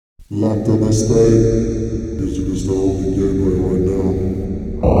Lockedup Estate. Music is the only gateway right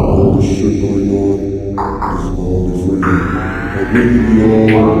now. All this shit going on. This is my only freedom. I really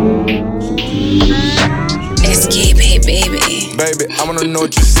y'all. Some tears. Escape, hey baby. Baby, I wanna know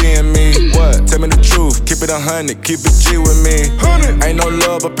what you see in me. What? Tell me the truth, keep it 100, keep it G with me. 100. Ain't no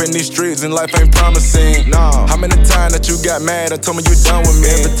love up in these streets and life ain't promising. No. How many times that you got mad and told me you done with me?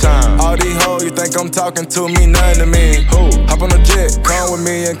 Every time. All these hoes you think I'm talking to mean nothing to me. Who? Hop on a jet, come with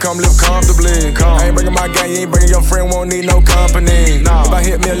me and come live comfortably. I ain't bringing my gang, you ain't bringing your friend, won't need no company. No. If I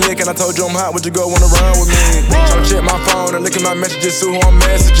hit me a lick and I told you I'm hot, would you go wanna run with me? Tryna check my phone and look at my messages, see who I'm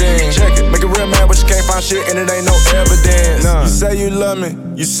messaging. Check it, make it real mad, but you can't find shit and it ain't no evidence. Nah. You say you love me,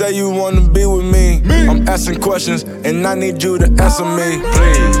 you say you wanna be with me. I'm asking questions and I need you to answer me,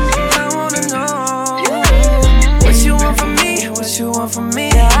 please. I wanna know what you want from me, what you want from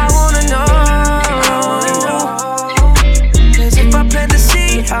me. I wanna know, cause if I plant the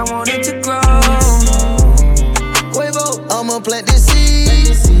seed, I want it to grow. I'ma plant this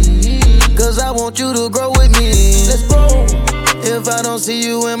seed, cause I want you to grow with me. Let's go. If I don't see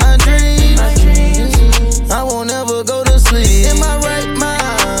you in my dreams, I won't ever go to sleep. In my right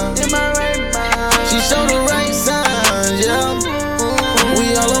mind, she showed the right signs, yeah.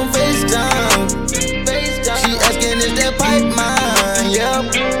 We all on FaceTime. She asking is that pipe mine, yeah.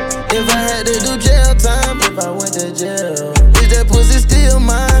 If I had to do jail time, if I went to jail, is that pussy still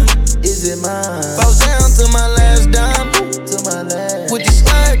mine? Is it mine? Falls down to my last dime, would you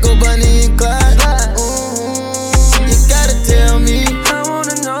slide, go Bunny and Clyde? You gotta tell me. I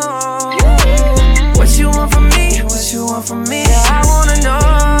wanna know what you want from me, what you want from me. I wanna know,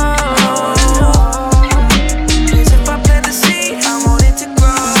 cause if I plant the seed, I want it to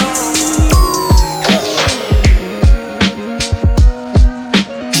grow.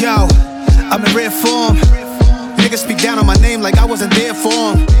 Yo, I'm in rare form. Niggas speak down on my name like I wasn't there for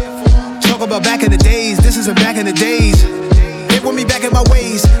 'em. Talk about back in the days, this isn't back in the days. They want me back in my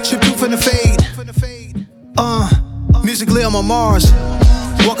ways, chip proof in the fade. Musically I'm on Mars.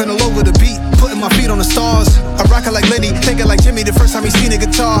 Walking all over the beat, putting my feet on the stars. I rock it like Lenny, thinking like Jimmy the first time he seen a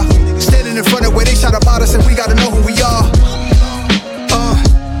guitar. Standing in front of where they shot about us and we gotta know who we are.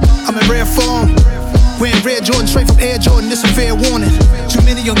 I'm in rare form. Wearing red Jordan, straight from Air Jordan, this a fair warning. Too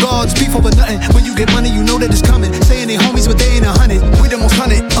many young guards, beef over nothing. When you get money, you know that it's coming. Saying they homies, but they ain't 100. We the most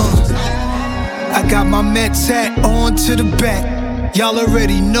 100, I got my Mets hat on to the back. Y'all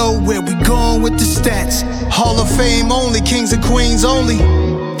already know where we going with the stats. Hall of Fame only, kings and queens only.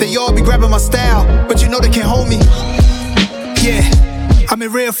 They all be grabbing my style, but you know they can't hold me. Yeah, I'm in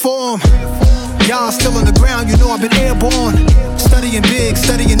rare form. Y'all still on the ground, you know I've been airborne. Studying big,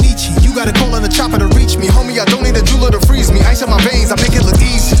 studying Nietzsche. You gotta call on the chopper to reach me. Homie, I don't need a jeweler to freeze me. Ice on my veins, I make it look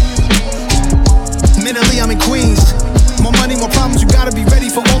easy. Mentally, I'm in Queens. More money, more problems, you gotta be ready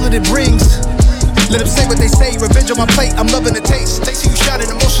for all that it brings. Let them say what they say, revenge on my plate, I'm loving the taste. They see you shining,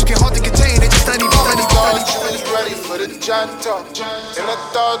 emotions get hard to contain. They just not even ready. You was ready for the janto, and I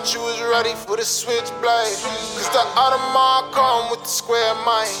thought you was ready for the switchblade. Cause the Audemars come with the square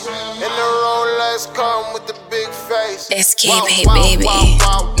mind, and the Rolex come with the big face. Escape, hey baby.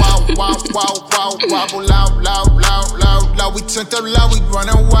 Wobble loud, loud, loud, loud, loud. We turned up loud, we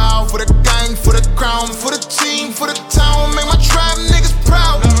running wild. For the gang, for the crown, for the team, for the town. Make my tribe niggas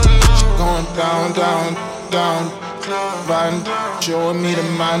proud. Going down, down, down, Van, showing me the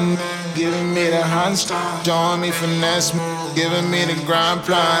man, giving me the hands, showing me finesse, giving me the grand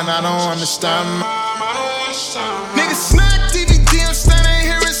plan. I don't understand. Niggas smack DVD, I'm standing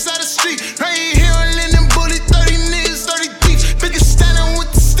here inside the street. Right here on Linden Bully, 30 niggas, 30 deep. Bitches standing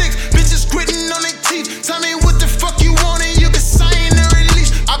with the sticks, bitches gritting on their teeth. Tell me what the fuck you want and you can sign the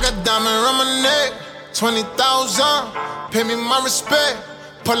release. I got diamond around my neck, 20,000, pay me my respect.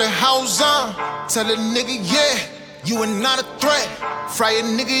 Pull a house on, tell a nigga, yeah, you are not a threat. Fry a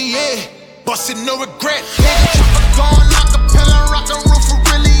nigga, yeah, bust it, no regret. Nigga, chopper going acapella, rock and roll for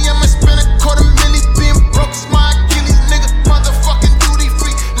really. I'ma spend $250,000 being broke, is my Achilles, nigga. Motherfucking duty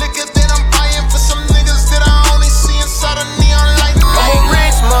free liquor that I'm buying for some niggas that I only see inside a neon light. I'm a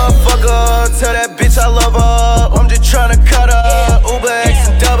rich motherfucker, tell that bitch I love her. I'm just tryna cut her, Uber X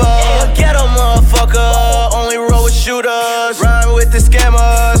and double. Ghetto motherfucker, only roll with shooters. Rhyme with the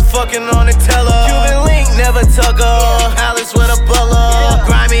scammers, fucking on the teller. Cuban link, never tuck her. Alice with a butler.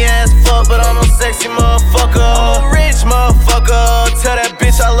 Grimy ass fuck, but I'm a sexy motherfucker. I'm a rich motherfucker, tell that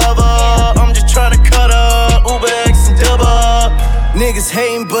bitch I love her. I'm just tryna cut her, Uber X and double. Niggas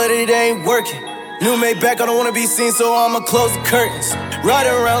hating, but it ain't working. New made back, I don't wanna be seen, so I'ma close the curtains.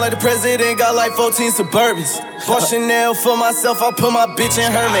 Riding around like the president, got like 14 Suburbans. Bought Chanel for myself, I put my bitch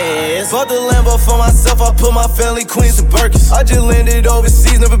in Hermes. Bought the Lambo for myself, I put my family Queens and Birkins. I just landed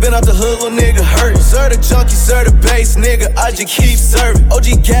overseas, never been out the hood, little nigga hurt. Sir the junkie, sir the base, nigga, I just keep serving.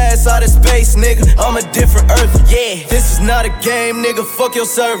 OG gas out of space, nigga, I'm a different earth. Yeah, this is not a game, nigga, fuck your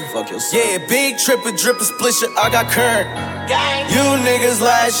server. Yeah, big tripper, dripper, split shit, I got current. You niggas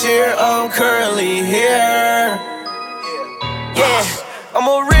last year, I'm currently here. Yeah, I'm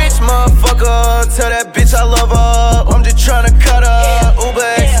a rich motherfucker, tell that bitch I love her. I'm just tryna cut her, Uber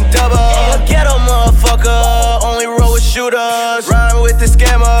X and double. Ghetto motherfucker, only roll with shooters. Rhyme with the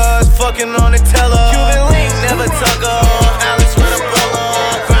scammers, fucking on the teller. Cuban link, never tuck her. Alex with a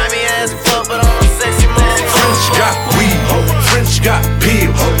brother, grimy ass fuck, but I'm a sexy motherfucker. French got weed, French got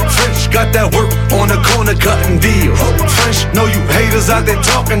pills. French got that work on the corner cutting deals. French know you haters out there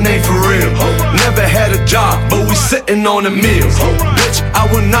talking ain't for real. Never had a job, but we sitting on the meals. Bitch, I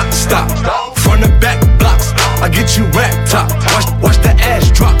will not stop. Front and back blocks, I get you rap top. Watch the ass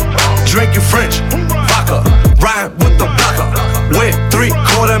drop. Drink your French vodka, ride with the blocker. Wear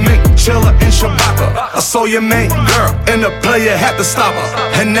 3/4 mink, chiller in Shabaka. I saw your main girl, and the player had to stop her.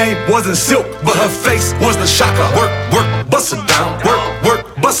 Her name wasn't Silk, but her face was the shocker. Work, bust it down.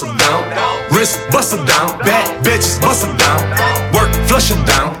 Work, bust it down. Wrist, bust it down. Bad bitches, bust it down. Work, flush it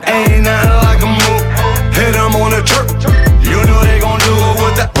down. Ain't nothing like a move. Hit them on the chirp. You know they gon' do it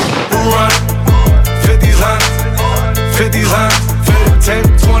with that run. 50s, 100s, 50s, 100s. 10,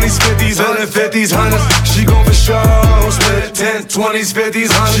 20s, 50s, 50s, 100s. She gon' for sure split it. 10, 20s, 50s,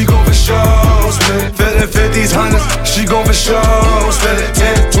 100s. She gon' for sure split it. 50s, 100s. She gon' for sure split it.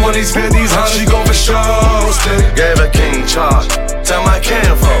 10, 20s, 50s, 100s. She gon' for sure split it. Gave a king charge, tell my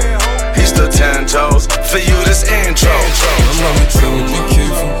kinfolk. He's still 10 toes for you this intro. My mama tell me be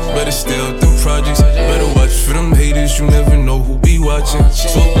careful, better stay out them projects. Better watch for them haters, you never know who be watching.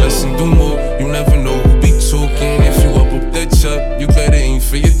 Talk less and do more, you never know who be talking. If you up that chop, you better aim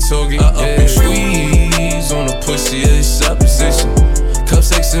for your target. I up and squeeze on the pussy, yeah, it's opposition.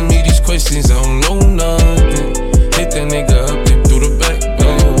 Cups asking me these questions, I don't know nothing. Hit that nigga up there through the back door.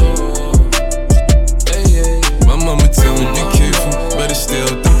 My mama tell me be careful, better stay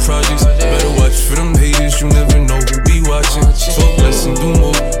out them projects. Better watch for them haters, you never know who be watching. Talk less and do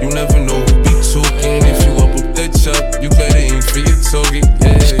more, you never know who be talking. If you up that chop, you better aim for your target.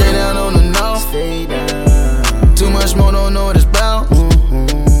 Stay down on the north. Too much more, don't know what it's about.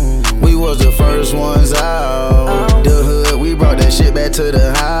 We was the first ones out. The hood, we brought that shit back to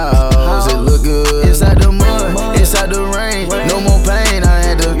the house. It look good inside the mud, inside the rain. No more pain. I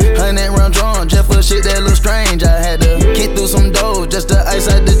had to 100 round drum just for shit that look strange. I had to kick through some dough just to ice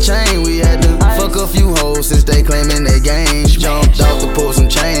out the chain. We had to fuck a few hoes since they claiming they game. Jumped off to pull some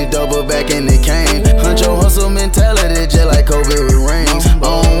change, double back and it came. Huncho hustle mentality just like COVID with rings. I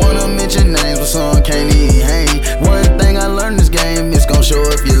don't wanna mention names, but some can't even hang. One thing I learned this game, it's gon' show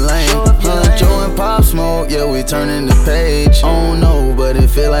if you're lame. Huncho and Pop Smoke, yeah, we turning the page. I don't know, but it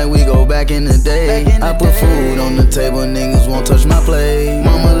feel like we go back in the day. I put food on the table, niggas won't touch my plate.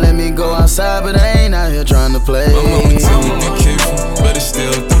 Mama let me go outside, but I ain't out here trying to play. My mama tell me be careful, better stay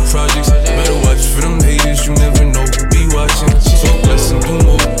out them projects. Better watch for them haters, you never know who be watching. Talk less and do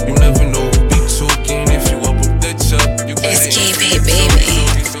more, you never know who be talking. If you up that chop, you better Escape, baby.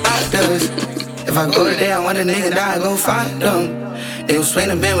 If I go today, I want a nigga die, I go find them. They gon' swing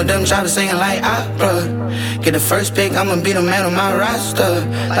the band with them choppers singing like opera. Get the first pick, I'ma be the man on my roster.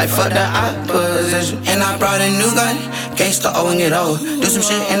 Like fuck the opposition. And I brought a new gun, gangsta O and get old. Do some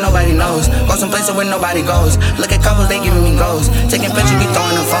shit and nobody knows. Go some places where nobody goes. Look at couples, they giving me goals. Taking pictures, be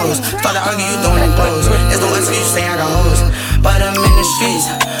throwing them foes. Start to argue, you throwing them clothes. There's no excuse, say I got hoes. But I'm in the streets,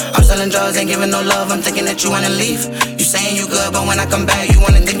 I'm selling drugs, ain't giving no love. I'm thinking that you wanna leave. You saying you good, but when I come back, you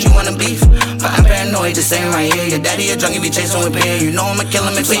wanna think you wanna beef. But I'm paranoid, just saying right here. Your daddy a drunk, you be chasing with beer. You know I'ma kill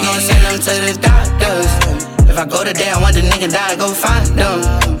him if we gon' send him to the doctors. If I go today, I want the nigga die, go find them.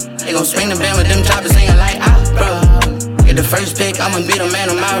 They gon' swing the band with them choppers singing like opera. Get the first pick, I'ma be the man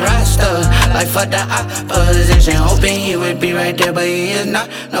on my roster. Like fuck the opposition, hoping he would be right there, but he is not.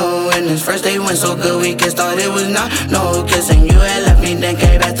 No, and his first day went so good, we kissed, thought it was not. No kissing, you had left me, then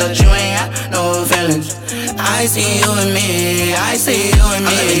came back, thought you ain't had no feelings. I see you and me, I see you and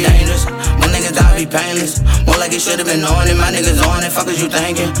me. I'm living dangerous, my niggas die be painless. More like it should've been on it, my niggas on it, fuck is you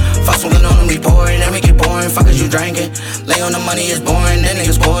thinking? Fuck something on them, we pouring, then we get boring, fuck is you drinking? Lay on the money, it's boring, then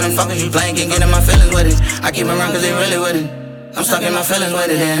niggas boring, fuck is you blanking? Get in my feelings with it, I keep it around cause they really with it. I'm stuck in my feelings with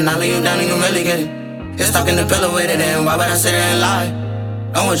it, and I lay you down and you really get it. Get stuck in the pillow with it, and why would I sit there and lie?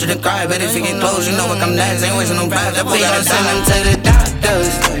 I want you to cry, but if you get close, you know what come next. Ain't wasting no breath, that boy gotta send him to the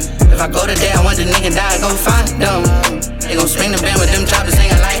doctors. If I go today, I want the nigga die, go find them. They gon' swing the band with them choppers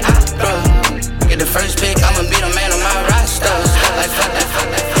singing like opera. Get Get the first pick, I'ma be the man on my roster. Like fuck that, fuck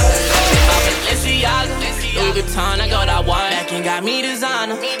that, fuck that. Louis Vuitton, I got what I want. Back and got me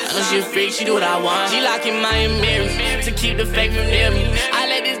designer. I know she a freak, she do what I want. She locking my mirrors to keep the fake from near me. I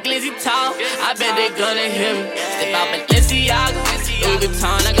let this glizzy talk, I bet they gonna hear me. Step out Balenciaga, Louis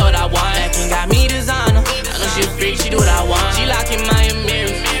Vuitton, I got what I want. Back and got me designer. I know she a freak, she do what I want. She locking my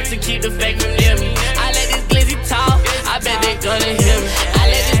mirrors to keep the fake from near me. I let this glizzy talk, I bet they gonna hear me.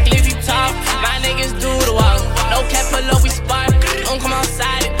 I let this glizzy talk, my niggas do the walk. No cap, pull up, we spark. Don't come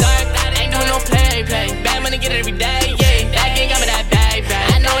outside it dark, ain't doing no play. Bad money, get it every day, yeah. That gang got me that bag.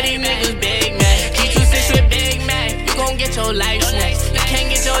 I know these niggas big, man. G26 with Big Mac. You gon' get your life snatched. You can't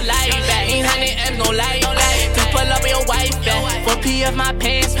get your life back. Ain't 100 M's, no life back. Just pull up with your wife back. For PF, my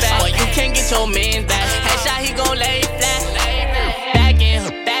pants back. Boy, you can't get your man back. Headshot, he gon' lay flat. Back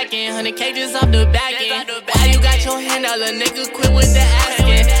in, 100K just off the back end. Why you got your hand out, little nigga? Quit with the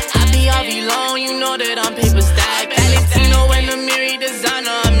asking. I be all be long, you know that I'm paper stack. Valentino and the Miri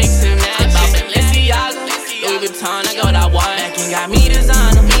designer, I'm mixing that. Louis Vuitton, I got what I want. Back and got me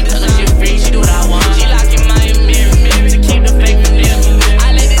designer. I know she free, she do what I want. She locking my mirror to keep the fake from near me.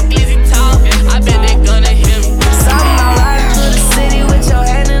 I let this glizzy talk, I bet they gonna hear me. Something about riding through the city with your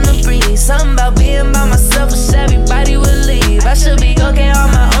hand in the breeze. Something about being by myself, wish everybody would leave. I should be okay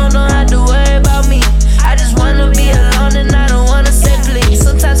on my own, don't have to worry about me. I just wanna be alone and I don't wanna say please.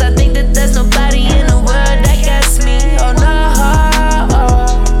 Sometimes I think that there's nobody in the world that gets me. Oh no,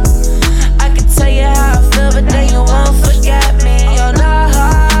 I can tell you how I feel, but then you won't forget me. Oh no,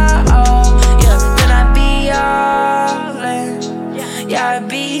 yeah, then I be all in. Yeah, I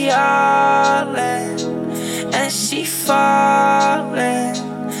be all in. And she falling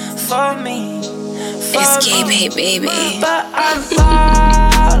for me. It's K baby. But I'm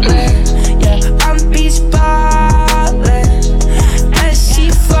falling, yeah, I'm beach ballin', and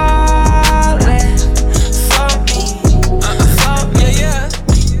she falling for me, yeah.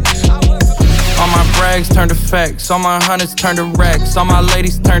 All my brags turn to facts, all my hundreds turn to racks, all my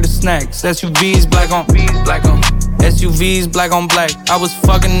ladies turn to snacks. SUVs black on SUVs black on black. I was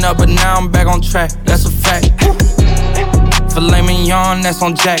fucking up, but now I'm back on track. That's a fact. Filet mignon, that's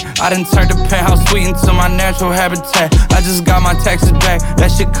on Jack. I done turned the penthouse suite into my natural habitat. I just got my taxes back. That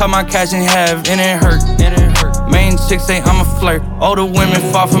shit cut my cash in half, and it hurt. Main chicks say I'm a flirt. Older women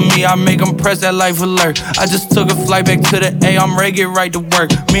fall for me, I make them press that life alert. I just took a flight back to the A, I'm ready, get right to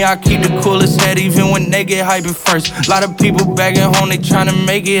work. Me, I keep the coolest head even when they get hyped first. Lot of people back at home, they tryna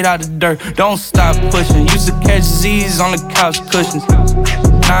make it out the dirt. Don't stop pushing, used to catch Z's on the couch cushions.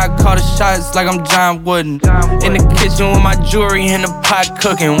 Now I call the shots like I'm John Wooden. In the kitchen with my jewelry in the pot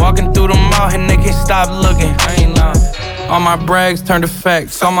cooking. Walking through the mall and they can't stop looking. I ain't lying. All my brags turn to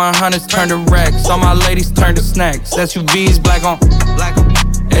facts, all my hundreds turn to racks, all my ladies turn to snacks. SUVs black on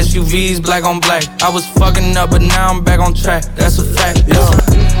SUVs black on black. I was fucking up, but now I'm back on track. That's a fact.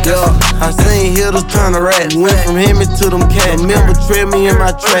 Yeah, I seen hitters turn to rats. Went from Hemi to them cats. Remember, tread me in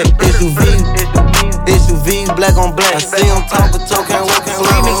my track. SUVs black on black. I see them talking, can't walk, can't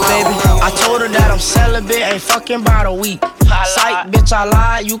remix, baby. I told her that I'm celibate, ain't fucking about a week. Psych, bitch, I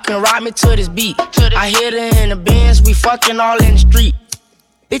lied, you can ride me to this beat. I hit her in the Benz, we fucking all in the street.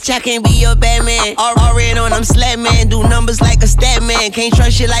 Bitch, I can't be your Batman. Already on them slap man. Do numbers like a stat man. Can't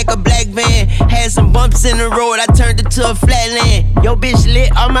trust shit like a black van. Had some bumps in the road, I turned it to a flatland. Yo, bitch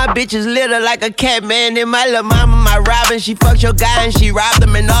lit, all my bitches litter like a cat man. And my little mama, my Robin, she fucked your guy and she robbed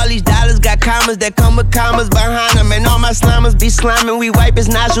him. And all these dollars got commas that come with commas behind them. And all my slimers be sliming, we wipe his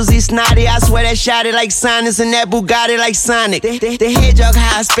nostrils, he snotty. I swear that shot it like sinus and that Bugatti like Sonic. The hedgehog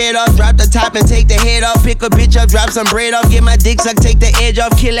high, I sped off, drop the top and take the head off. Pick a bitch up, drop some bread off, get my dick sucked, take the edge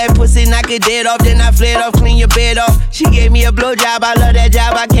off. Kill that pussy, knock it dead off, then I fled off, clean your bed off. She gave me a blowjob, I love that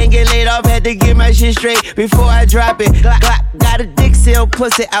job, I can't get laid off. Had to get my shit straight before I drop it. Glock, got a dick seal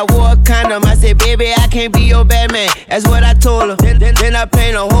pussy, I wore a condom. I said, baby, I can't be your Batman. That's what I told her. Then I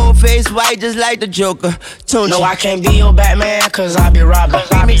paint her whole face white just like the Joker. No, I can't be your Batman, cause I be robbing.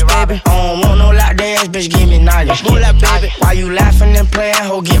 Remix, baby. I don't want no lock dance, bitch, give me knowledge. Move that, baby. Why you laughing and playing,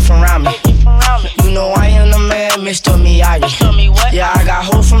 ho, get from around me. You know I am the man, Mr. Miyagi. Yeah, I got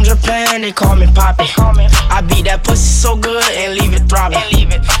hoes from Japan, they call me Poppy. I beat that pussy so good and leave it throbbing.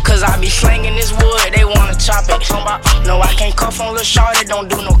 Cause I be slanging this wood, they wanna chop it. No, I can't cuff on Lil' Shorty, don't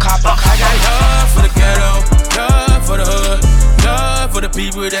do no copper. I got love for the ghetto, love for the hood, love for the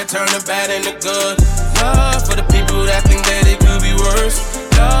people that turn the bad into good, love for the people that think that it could be worse,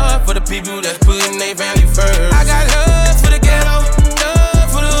 love for the people that's putting their family first. I got love for the ghetto, love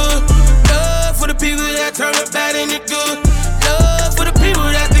for the hood, love for the people that turn the bad into good, love for the people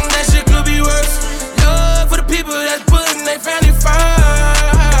that think that shit could be worse, love for the people that's putting their family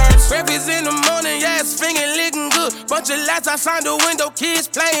first. Breakfast in the morning, outside the window,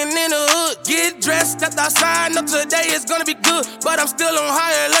 kids playing in the hood. Get dressed, stepped outside, know today is gonna be good. But I'm still on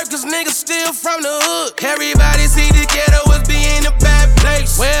high alert, cause niggas still from the hood. Everybody see the ghetto as being a bad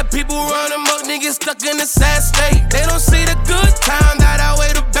place, where people run amok, niggas stuck in a sad state. They don't see the good time that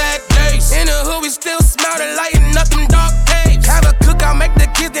outweigh the bad days. In the hood, we still smell the lighting up them dark caves. Have a cookout, make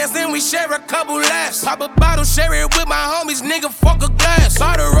the kids dance, then we share a couple laughs. Pop a bottle, share it with my homies, nigga, fuck a glass.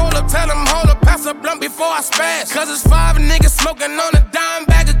 Start a roll up, tell them hold up, pass a blunt before I spaz. Cause it's 5 niggas smoking on a dime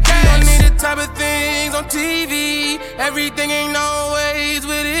bag of gas. Don't need the type of things on TV. Everything ain't always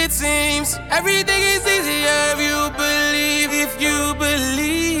what it seems. Everything is easier if you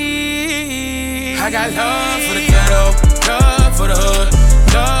believe, I got love for the ghetto, love for the hood,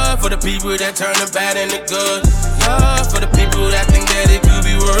 love for the people that turn the bad into good, love for the people that think that it could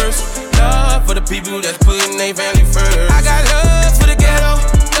be worse, love for the people that's putting their family first. I got love for the ghetto,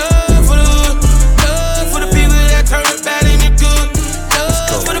 love for the hood, love for the people that turn the bad into good,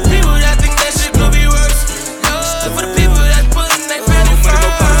 love for the people that think that shit could be worse, love for the people that's putting their family first.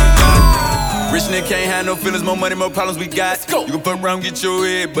 Rich nigga can't have no feelings, more money, more problems we got. You can fuck around, get your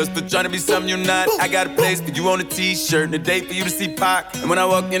head busted, trying to be something you're not. I got a place for you on a t-shirt and a date for you to see Pac. And when I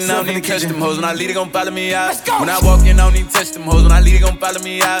walk in, I don't even touch them hoes. When I leave, they gon' follow me out. When I walk in, I don't even touch them hoes. When I leave, they gon' follow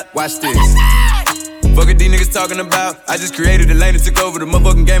me out. Watch this. Fuck what these niggas talking about. I just created a lane and took over the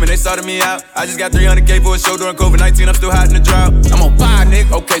motherfucking game and they sorted me out. I just got 300K for a show during COVID-19, I'm still hot in the drought. I'm on fire,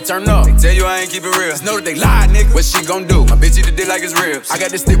 nigga, okay, turn up. They tell you I ain't keep it real, just know that they lie, nigga. What she gon' do? My bitch eat the dick like it's ribs. I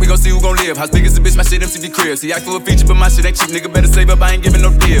got this stick, we gon' see who gon' live. How big is the bitch, my shit MTV cribs. He asked for a feature, but my shit ain't cheap, nigga, better save up, I ain't giving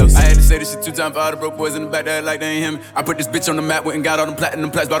no deals. I had to say this shit 2 times for all the broke boys in the back that like they ain't hear me. I put this bitch on the map, went and got all them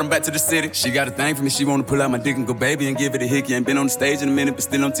platinum plaques, brought them back to the city. She got a thing for me, she wanna pull out my dick and go baby and give it a hickey. Ain't been on the stage in a minute, but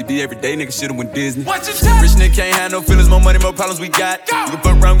still on TV every day, nigga, should've went Disney. Rich nigga can't have no feelings, more money, more problems we got. You can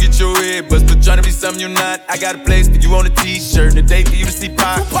fuck around, get your head busted, trying to be something you're not. I got a place for you on a t-shirt and a date for you to see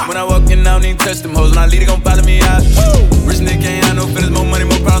Pac. When I walk in, I don't even touch them hoes. When I leave, they gon' follow me out. Rich nigga can't have no feelings, more money,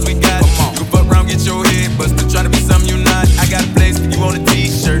 more problems we got. You can fuck around, get your head busted, trying to be something you're not. I got a place for you on a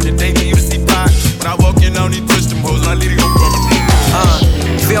t-shirt and a date for you to see Pac. When I walk in, I don't even touch them hoes. When I leave, they gon' follow me out.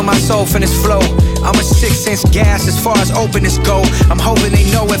 Feel my soul from this flow. I'm a 6-inch gas as far as openness go. I'm hoping they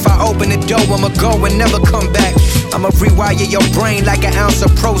know if I open the door, I'ma go and never come back. I'ma rewire your brain like an ounce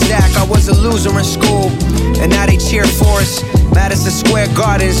of Prozac. I was a loser in school, and now they cheer for us. Madison Square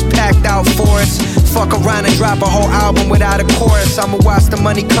Garden is packed out for us. Fuck around and drop a whole album without a chorus. I'ma watch the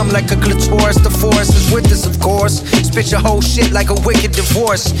money come like a clitoris. The forest is with us, of course. Spit your whole shit like a wicked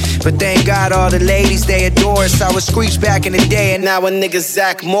divorce. But thank God all the ladies, they adore us. I was Screech back in the day, and now a nigga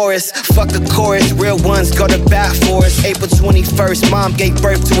Zach Morris. Fuck the chorus, real ones go to bat for us. April 21st, mom gave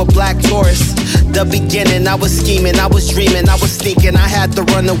birth to a black Taurus. The beginning, I was scheming, I was dreaming, I was thinking I had to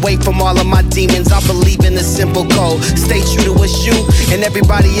run away from all of my demons. I believe in the simple code. Stay true to what's you, and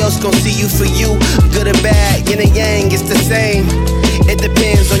everybody else gon' see you for you. Good or bad, yin and yang, it's the same. It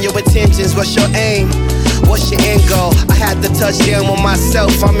depends on your intentions, what's your aim? What's your end goal? I had to touch down on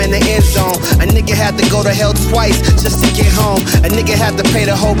myself, I'm in the end zone. A nigga had to go to hell twice just to get home. A nigga had to pay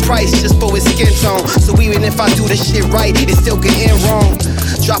the whole price just for his skin tone. So even if I do this shit right, it still can end wrong.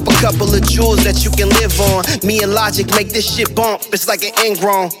 Drop a couple of jewels that you can live on. Me and Logic make this shit bump, it's like an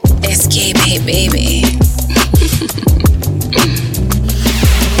ingrown. Escape, baby.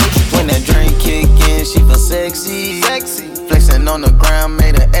 When that drink kick in, she feel sexy. Flexing on the ground,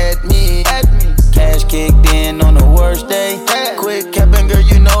 made her at me. Cash kicked in on the worst day. Quick capping, girl,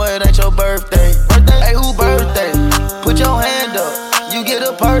 you know it ain't your birthday. Hey, who birthday? Put your hand up, you get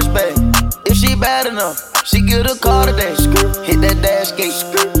a purse back. If she bad enough, she get a car today. Hit that dash gate,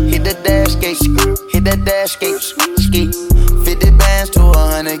 hit that dash gate, hit that dash gate, 50 bands to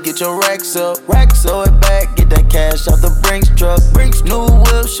 100, get your racks up. Throw it back, get that cash out the Brinks truck. New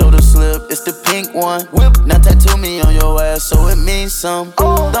whip, shoulder slip, it's the pink one. Now tattoo me on your ass, so it means some.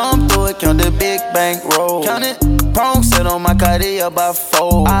 Thumb through it, count the big bank roll. Count it, prong set on my Cartier by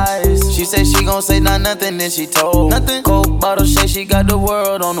 4 eyes. She said she gon' say nothing, then she told. Nothing. Coke bottle shake, she got the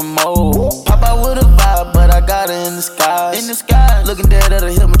world on the mold. Pop out with a vibe, but I got her in the skies. Looking dead at her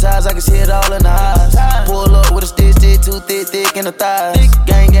hypnotized, I can see it all in the eyes. Pull up with a stick, too thick in the thighs.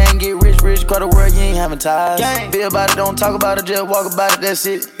 Gang, get rich, call the world, you ain't having ties. Be about it, don't talk about it, just walk about it, that's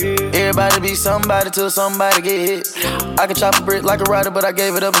it. Everybody be somebody till somebody get hit. I can chop a brick like a rider, but I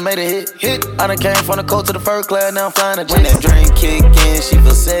gave it up and made a hit. I done came from the coast to the first class, now I'm flying a jet. When that drink kick in, she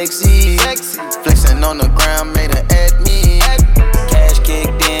feel sexy. Flexing on the ground, made her at me. Cash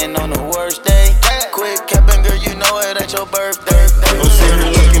kicked in on the worst day. Quick capping, girl, you know it ain't your birthday. I'm sitting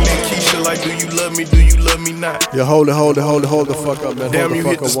here looking at Keisha like, do you love me not? Yeah, hold the fuck up, man. Damn, hold you the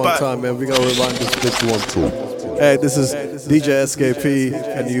hit fuck the up one spot. time, man. We gonna rewind this bitch one too. Hey, this is DJ SKP,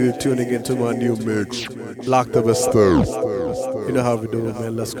 and you tuning into my new mix, Lockedup Estate. You know how we do it,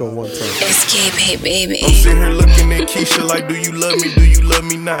 man. Let's go one time. SKP, baby. I'm sitting here looking at Keisha like, do you love me? Do you love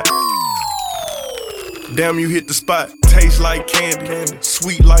me not? Damn, you hit the spot. Taste like candy,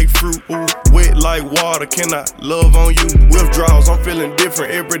 sweet like fruit, ooh, wet like water. Can I love on you? Withdrawals, I'm feeling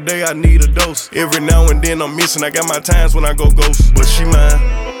different. Every day I need a dose. Every now and then I'm missing. I got my times when I go ghost. But she mine,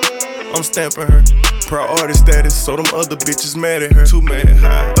 I'm stamping her. Priority status, so them other bitches mad at her. Too mad,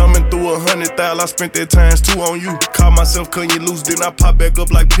 high. Thumbing through 100,000, I spent that times 2 on you. Caught myself cutting you loose, then I pop back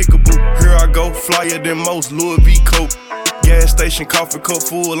up like Pickaboo. Here I go, flyer than most, Louis V. Coke. Gas station, coffee cup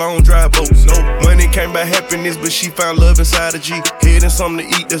full, I don't drive boats. No money came by happiness, but she found love inside a G. Head and something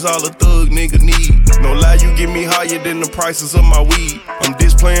to eat, that's all a thug nigga need. No lie, you get me higher than the prices of my weed. I'm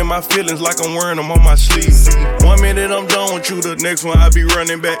displaying my feelings like I'm wearing them on my sleeve. 1 minute I'm done with you, the next one I be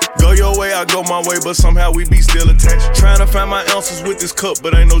running back. Go your way, I go my way, but somehow we be still attached. Trying to find my answers with this cup,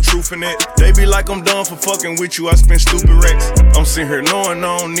 but ain't no truth in that. They be like I'm done for fucking with you, I spend stupid racks. I'm sitting here knowing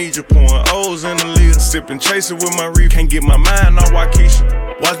I don't need you, pouring O's in the lid. Sipping, chasing with my reef, can't get my mind on Waukesha.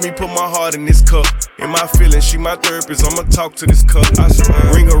 Watch me put my heart in this cup. In my feelings, she my therapist, I'ma talk to this cup. I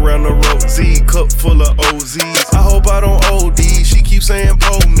swear, ring around the road, Z cup full of OZs. I hope I don't OD, she keeps saying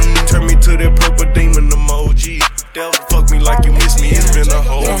pull me. Turn me to that purple demon emoji. Devil fuck me like you miss me, it's been a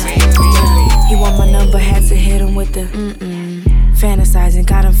whole week. He want my number, had to hit him with the fantasizing,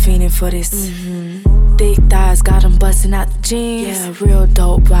 got him fiending for this. Thick thighs, got him busting out the jeans. Yeah, real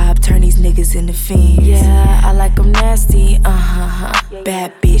dope vibe, turn these niggas into fiends. Yeah, I like them nasty,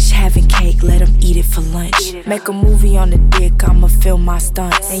 Bad bitch having cake, let him eat it for lunch. Make a movie on the dick, I'ma film my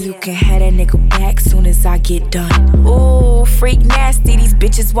stunts. And you can have that nigga back soon as I get done. Ooh, freak nasty, these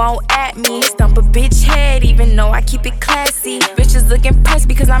bitches won't at me. Stump a bitch head, even though I keep it classy. Bitches look impressed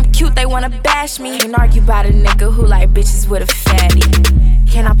because I'm cute, they wanna bash me. Can't argue about a nigga who like bitches with a fatty.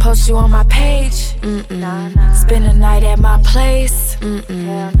 Can I post you on my page? Spend a night at my place?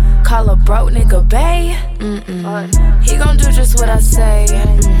 Call a broke nigga bae? He gon' do just what I say.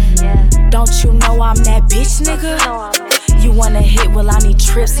 Don't you know I'm that bitch, nigga? You wanna hit, well I need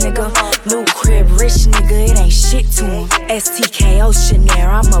trips, nigga. New crib, rich nigga, it ain't shit to him. STKO Chanel,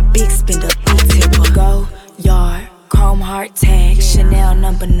 I'm a big spender, big tipper. Go yard. Chrome heart tag, Chanel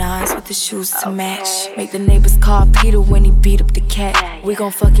number 9s with the shoes to match. Make the neighbors call Peter when he beat up the cat. We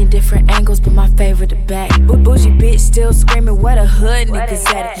gon' fuck in different angles, but my favorite the back. Bougie bitch still screaming, where the hood niggas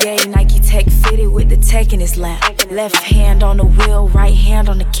at? Yeah, Nike Tech fitted with the tech in his lap. Left hand on the wheel, right hand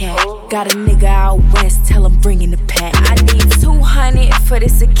on the cat. Got a nigga out west, tell him bring in the pack. I need 200 for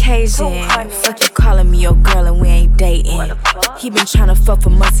this occasion. Fuck you calling me your girl and we ain't dating. He been tryna fuck for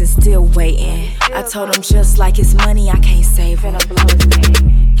months and still waiting. I told him just like his money, I can't save him.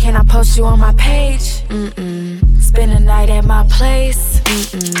 Can I post you on my page? Spend a night at my place?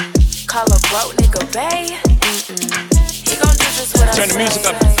 Call a broke nigga bae? He gon' do just what I say. Turn the music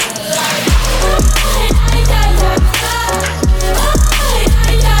up.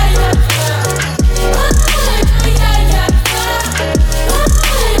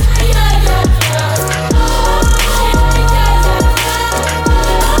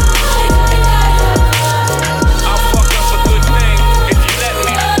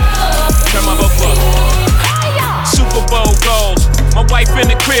 My wife in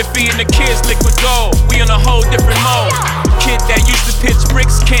the crib feeding the kids liquid gold. We on a whole different mode. Kid that used to pitch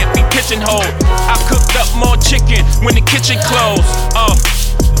bricks can't be pigeonholed. I cooked up more chicken when the kitchen closed.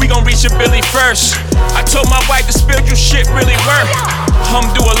 We gon' reach a Billy first. I told my wife the spiritual shit really work.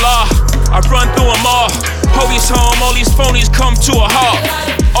 Alhamdulillah, I run through them all. Holy's home, all these phonies come to a halt.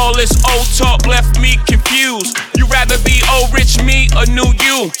 All this old talk left me confused. You rather be old rich me or new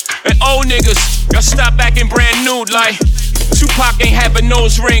you? And old niggas, y'all stop acting brand new like Tupac ain't have a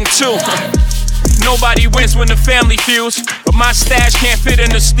nose ring too. Nobody wins when the family feuds, but my stash can't fit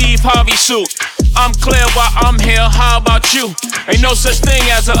in the Steve Harvey suit. I'm clear while I'm here, how about you? Ain't no such thing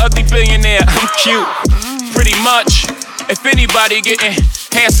as an ugly billionaire, I'm cute. Pretty much, if anybody getting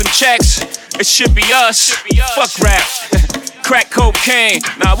handsome checks, it should be us. Fuck rap, crack cocaine,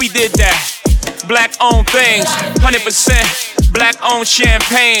 nah we did that. Black owned things, 100% black owned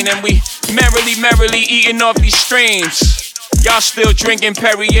champagne. And we merrily eating off these streams. Y'all still drinking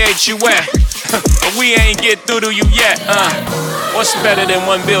Perrier Jouet, but we ain't get through to you yet. What's better than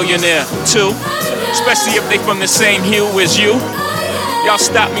one billionaire? Two, especially if they from the same hue as you. Y'all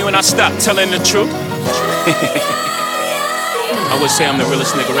stop me when I stop telling the truth. I would say I'm the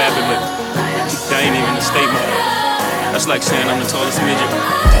realest nigga rapping, but that ain't even a statement. That's like saying I'm the tallest midget.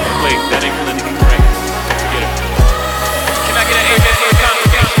 Wait, that ain't politically correct. Get it. Can I get an A?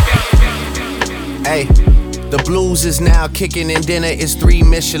 Hey, the blue Losers now kicking in dinner is 3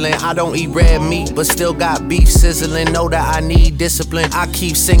 Michelin. I don't eat red meat, but still got beef sizzling. Know that I need discipline. I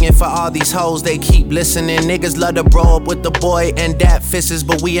keep singing for all these hoes, they keep listening. Niggas love to bro up with the boy and dat fisses,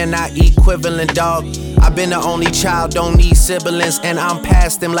 but we are not equivalent, dog. I've been the only child, don't need siblings, and I'm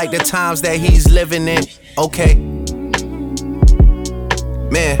past him like the times that he's living in. Okay.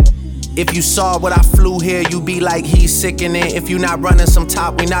 Man, if you saw what I flew here, you be like, he's sickening. If you not running some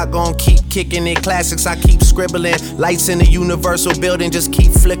top, we not gon' keep kicking it. Classics, I keep scribbling. Lights in the universal building just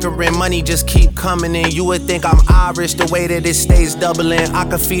keep flickering. Money just keep coming in. You would think I'm Irish the way that it stays doubling. I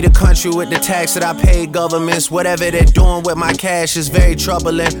could feed a country with the tax that I pay governments. Whatever they're doing with my cash is very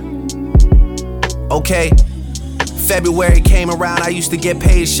troubling. Okay. February came around, I used to get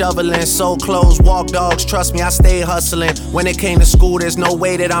paid shoveling. Sold clothes, walk dogs, trust me, I stayed hustling. When it came to school, there's no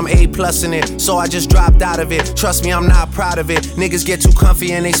way that I'm A+ in it. So I just dropped out of it. Trust me, I'm not proud of it. Niggas get too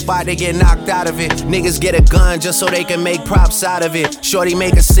comfy in they spot, they get knocked out of it. Niggas get a gun just so they can make props out of it. Shorty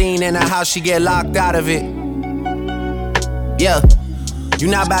make a scene in her house, she get locked out of it. Yeah. You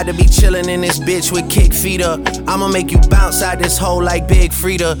not about to be chillin' in this bitch with kick feet up. I'ma make you bounce out this hole like Big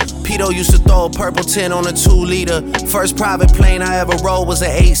Frida. Pito used to throw a purple 10 on a 2-liter. First private plane I ever rode was an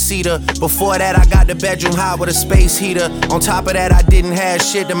 8-seater. Before that I got the bedroom hot with a space heater. On top of that I didn't have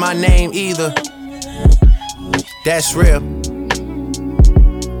shit to my name either. That's real.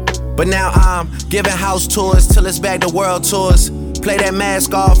 But now I'm giving house tours till it's back to world tours. Play that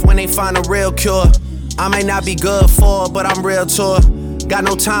mask off when they find a real cure. I may not be good for it, but I'm real to her. Got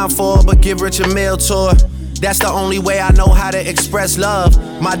no time for it, but give Rich a meal to her. That's the only way I know how to express love.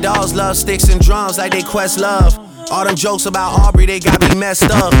 My dogs love sticks and drums like they quest love. All them jokes about Aubrey, they got me messed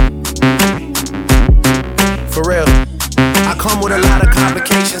up. For real. I come with a lot of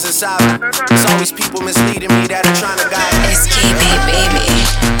complications inside me. There's always people misleading me that are trying to guide me. SKP, baby.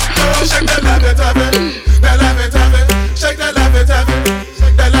 Girl, shake that love it, that love it, shake that love it, that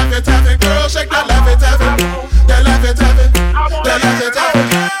love it, girl, shake that love it, that love it, that love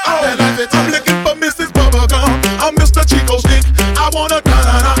it, I'm looking for Mrs. Bubblegum, I'm Mr. Chico Stick. I wanna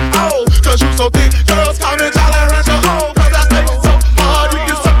oh, cause you so thick. Girls call me tolerant, oh, cause I stay so hard. You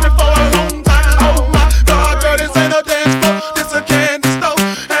can suck me for a long time. Oh my God, girl, this ain't a dance floor, this a candy store,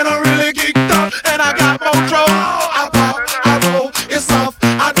 and I'm really geeked up, and I got more control. I pop, I roll, it's soft.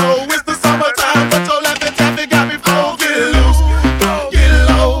 I know it's the summertime, but your left and taffy got me full. Get loose, get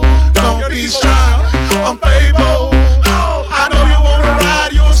low, don't be shy. I'm Fable. I know you wanna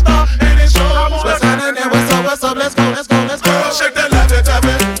ride, you a star, and it shows. What's happening there? What's up? Let's go. Girl, shake that love it, tap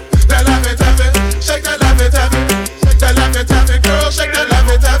it, that love it, tap it, shake that love it, tap it, that love it, tap it. Girl, shake that love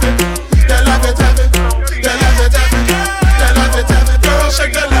it, tap it, that love it, tap it, that love it, tap it, that love it, tap it. Girl,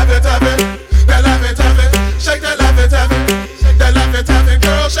 shake that love it, tap it, that love it, tap it, shake that love it, tap it, that love it, tap it.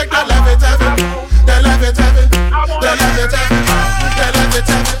 Girl, shake that love it, tap it, that love it, tap it, that love it, tap it, that love it,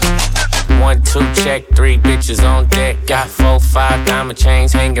 tap it. 1, 2, check, 3 bitches on deck. Got 4, 5 diamond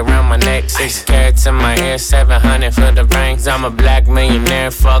chains hanging around my neck. 6 carats in my ear, 700 for the rings. I'm a black millionaire,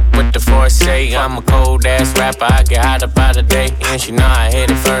 fuck with the foresight. I'm a cold ass rapper, I get hot about a day. And she know I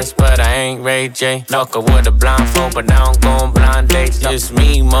hit it first, but I ain't Ray J. Locker with a blindfold, but I don't go on blind dates. Just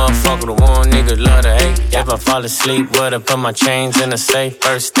me, motherfucker, the one niggas love to hate. If I fall asleep, would've put my chains in the safe.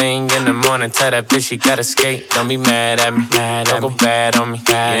 First thing in the morning, tell that bitch she gotta skate. Don't be mad at me, don't go bad on me.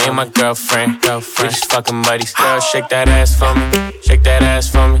 You ain't my girlfriend. We just fucking buddies. Girl, shake that ass for me. Shake that ass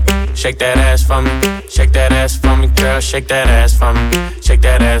for me. Shake that ass for me. Shake that ass for me. Girl, shake that ass for me. Shake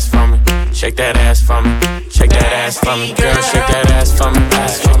that ass for me. Shake that ass for me. Shake that ass for me. Girl, shake that ass for me.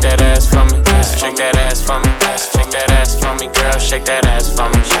 Shake that ass for me. Shake that ass for me. Shake that ass for me. Girl, shake that ass for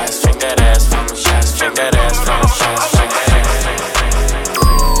me. Shake that ass for me. Shake that ass for me. Shake that ass for me.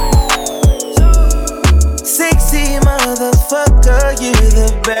 Sexy motherfucker, you the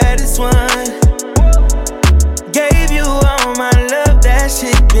baddest one. Gave you all my love, that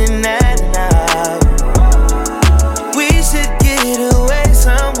shit been that now. We should get away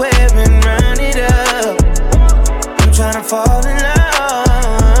somewhere and run it up. I'm tryna fall in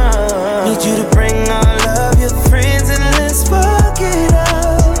love. Need you to bring all of your friends and let's fuck it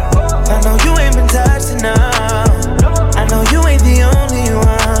up. I know you ain't been touched enough. I know you ain't the only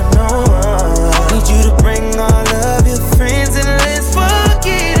one, no. Need you to bring all of your friends and let's fuck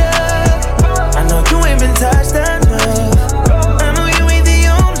it up. I know you ain't been touched enough. I know you ain't the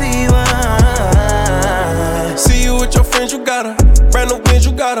only one. See you with your friends, you got her. Brand new bitch,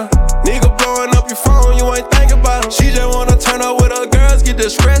 you got her. Nigga blowing up your phone, you ain't thinking about her. She just wanna turn up with her girls, get the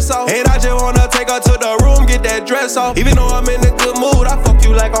stress off. And I just wanna take her to the room, get that dress off. Even though I'm in a good mood, I fuck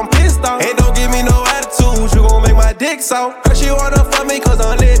you like I'm pissed off. And don't give me no attitude, you gon' make my dick soft. Her she wanna fuck me cause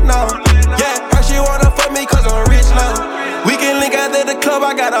I'm lit now. Yeah, her she wanna fuck me cause I'm rich low. We can link out at the club,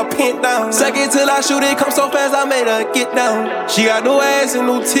 I got her pinned down. Second till I shoot it, come so fast, I made her get down. She got no ass and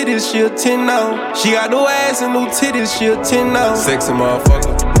no titties, she a 10 now. She got no ass and no titties, she a 10 now. Sexy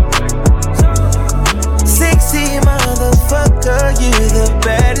motherfucker. Sexy motherfucker, you the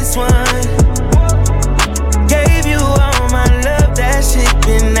baddest one. Gave you all my love, that shit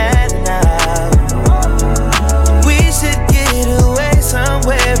been out and out. We should get away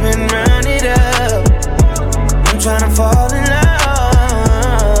somewhere and run it up. I'm tryna fall in love.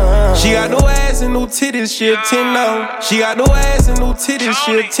 She got no ass and no titties, she a 10 now. She got no ass and no titties,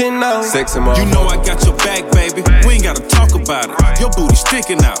 she a 10 now. Sexy motherfucker. You know I got your back, baby. We ain't gotta talk about it. Your booty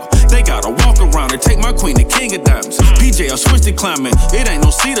sticking out. They gotta walk around and take my queen to King of Diamonds. PJ, I switched to climbing. It ain't no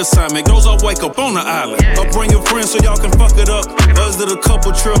seat assignment. Goes up, wake up on the island. I'll bring your friends so y'all can fuck it up. Us did a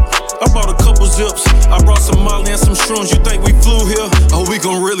couple trip. I brought a couple zips. I brought some Molly and some shrooms. You think we flew here? Oh, we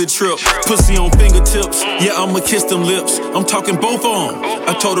gon' really trip. Pussy on fingertips. Yeah, I'ma kiss them lips. I'm talking both on.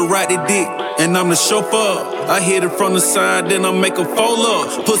 I told her ride the dick, and I'm the chauffeur. I hit it from the side, then I make a fold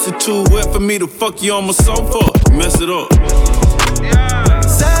up. Pussy too wet for me to fuck you on my sofa. Mess it up.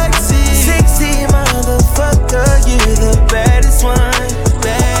 Sexy motherfucker, you the baddest one.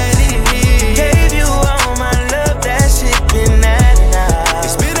 Baddie. Gave you all my love, that shit been out and out.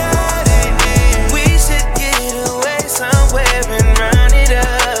 It's been out and out. We should get away somewhere and run it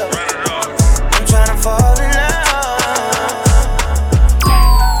up. I'm tryna fall in love.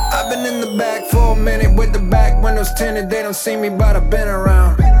 I've been in the back for a minute with the back windows tinted. They don't see me, but I've been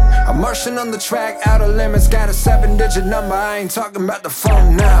around. I'm marching on the track, out of limits. Got a 7-digit number, I ain't talking about the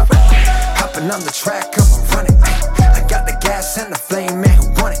phone now. Hopping on the track, come on, run it. I got the gas and the flame, man, who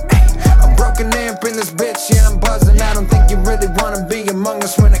want it? I'm broken amp in this bitch, yeah, I'm buzzing. I don't think you really wanna be among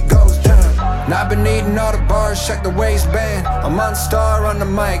us when it goes down. Now I've been eating all the bars, check the waistband. I'm on star on the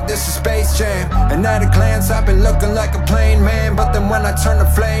mic, this is Space Jam. And at a glance, I've been looking like a plain man. But then when I turn the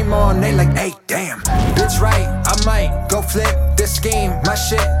flame on, they like, hey, damn. Bitch, right, I might go flip this scheme. My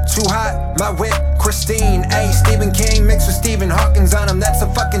shit too hot, my whip Christine. Ayy, Stephen King mixed with Stephen Hawkins on him. That's a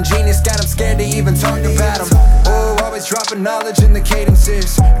fucking genius, got him scared to even talk about him. Oh, always dropping knowledge in the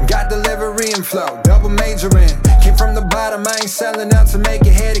cadences. Got delivery and flow, double majoring. Came from the bottom, I ain't selling out to make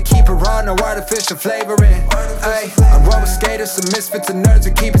it here. To keep it raw, no artificial flavoring. Ayy, I roll with skaters, some misfits and nerds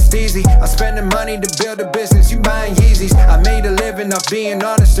to keep it steezy. I'm spending money to build a business, you buying Yeezys. I made a living off being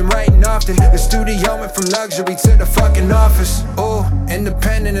honest and writing often. The studio went from luxury to the fucking office. Oh,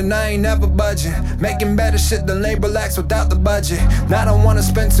 independent and I ain't never budging. Making better shit than label acts without the budget. Now I don't wanna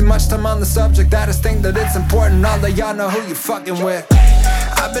spend too much time on the subject. I just think that it's important, all of y'all know who you fucking with.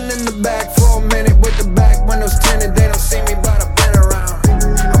 I've been in the back for a minute with the back windows tinted. They don't see me, but I've been around.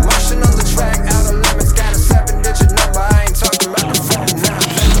 I'm marching on the track, out of limits. Got a 7-digit number, I ain't talking about the phone now.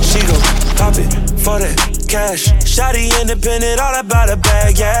 She gon' pop it for that cash. Shawty independent, all about a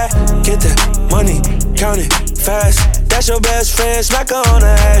bag, yeah. Get that money, count it fast. That's your best friend, smack her on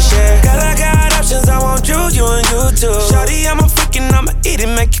the ass, yeah. Girl, I got options, I want you and you too. Shawty, I'm a freaking, I'ma eat it,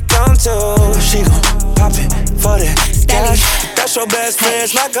 make you come too. She gon' pop it for that cash. That's your best friend,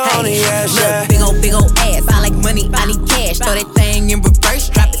 smack her on the ass, yeah. Big ol' ass, I like money, I need cash. Throw that thing in reverse,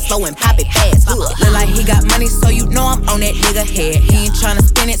 drop it slow and pop it fast. Look like he got money, so you know I'm on that nigga head. He ain't tryna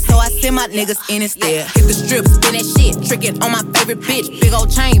spin it, so I send my niggas in instead. Hit the strip, spin that shit, trick it on my favorite bitch. Big ol'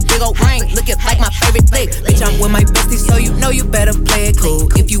 chain, big ol' ring, looking like my favorite flick. Bitch, I'm with my bestie, so you know you better play it cool.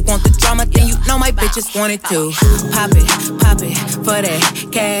 If you want the drama, then you know my bitches want it too. Pop it for that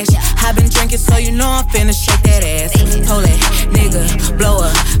cash. I been drinking, so you know I'm finna shake that ass. Told that nigga, blow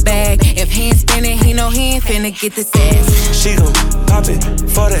a bag. If he ain't spinning, he know he ain't finna get this ass. She gon' pop it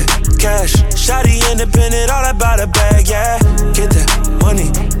for that cash. Shawty independent, all about a bag, yeah. Get that money,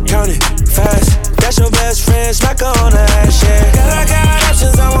 count it fast. That's your best friend, smack her on the ass, yeah. Girl, I got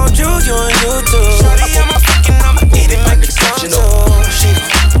options, I want you and you too. Shawty, I'm a freaking, I'ma eat it, make it come too. She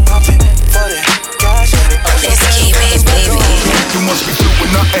gon' pop it for that cash. You must be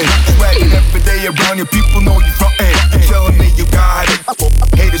doing nothing. Swagging every day around your people know you frontin'. Telling me you got it.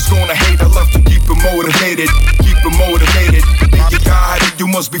 Haters gonna hate, I love to keep it motivated. Keep it motivated. Think you got it, you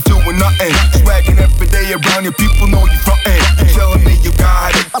must be doing nothing. Swagging every day around your people know you frontin'. Telling me you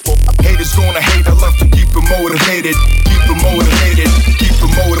got it. Haters gonna hate, I love to keep it motivated. Keep it motivated. Keep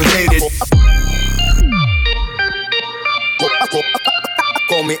it motivated.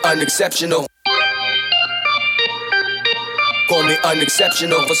 Call me unexceptional. Call me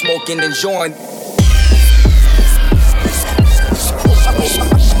unexceptional for smoking and joint. Call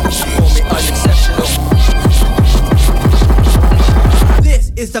me unexceptional.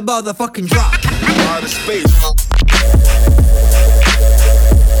 This is the motherfucking drop. Out of space.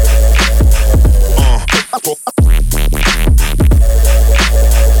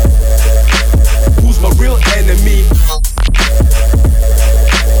 enemy.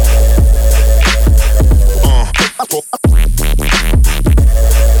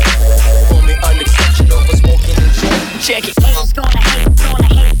 Call me unexceptional for smoking and joint. Check it. Haters gonna hate, gonna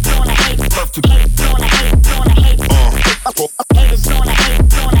hate, gonna hate. Love to Gonna hate, gonna hate. Haters gonna hate,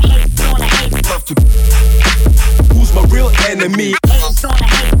 gonna hate, gonna hate. love to Who's my real enemy? Haters gonna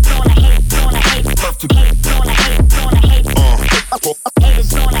hate, gonna hate, gonna hate. love to Gonna hate, gonna hate. Haters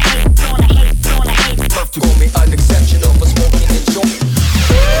gonna hate, gonna hate, gonna hate. love to Call me unexceptional for smoking and joint.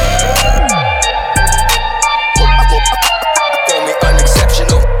 Call me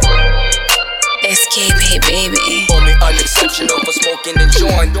unexceptional. SKP baby. Call me unexceptional for smoking and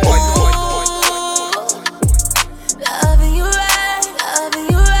joint. Loving you right, loving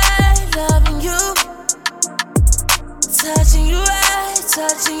you right, loving you. Touching you right,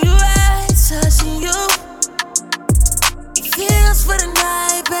 touching you right, touching you. Feels for the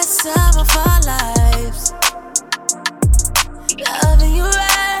night, best time of our lives. Loving you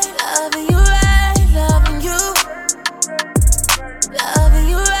right, loving you right, loving you. Loving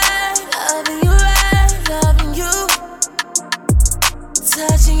you right, loving you right, loving you.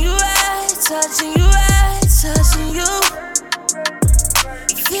 Touching you right, touching you right, touching you.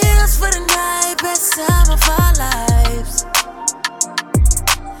 Feels for the night, best time of our lives.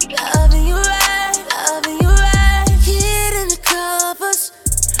 Loving you right, loving you right. Hid in the covers,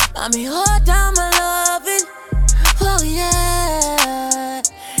 mommy hold down my loving. Oh yeah,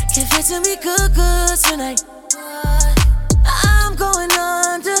 give it to me good, good tonight. I'm going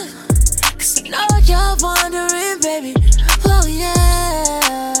under, 'cause I know you're wondering, baby. Oh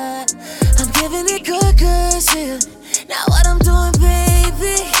yeah, I'm giving it good, good to you. Now what I'm doing,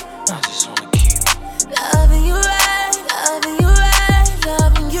 baby, I just wanna keep loving you right, loving you right,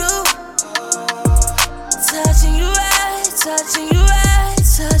 loving you. Touching you right, touching you right,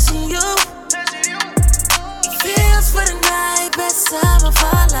 touching you. Feels for the night, best time of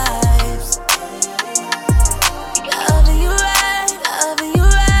our lives. Loving you right, loving you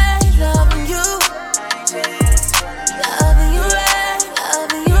right, loving you. Loving you right,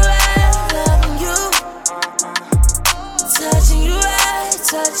 loving you right, loving you. Touching you right,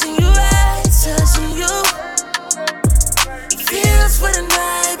 touching you right, touching you. Feels for the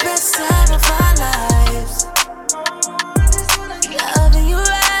night, best time of our lives. Loving you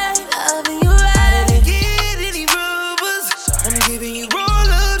right, loving you right. I didn't get any rubbers. I'm giving you roll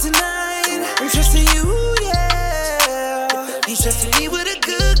up tonight. I'm trusting you, yeah. You trusting me with a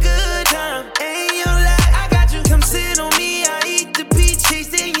good, good time. Ain't your lie, I got you. Come sit on me. I eat the peach,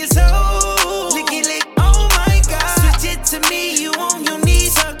 tasting your soul. Licky lick, oh my God. Switch it to me. You on your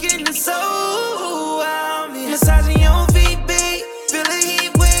knees, hugging the soul. I'm massaging your feet, babe. Feel the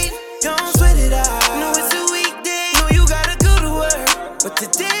heat wave. Don't sweat it out. Know it's a weekday. Know you gotta go to work, but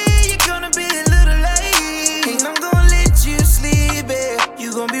today you're gonna be a little late. And I'm gonna let you sleep, babe.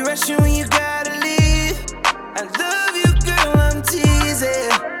 You gonna be rushing when you gotta leave. I love you, girl, I'm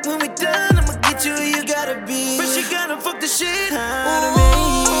teasing. When we done, I'ma get you where you gotta be. But you gotta fuck the shit out of me.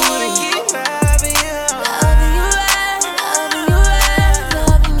 I wanna keep having you. Loving you right, loving you right,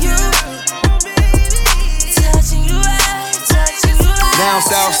 loving you. Touching you right, touching you right. down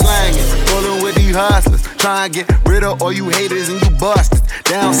south slanging, rolling with these hustlers. Try and get rid of all you haters and you busters.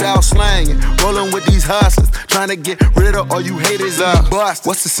 Down south slanging, rolling with these hustlers. Trying to get rid of all you haters and you busters.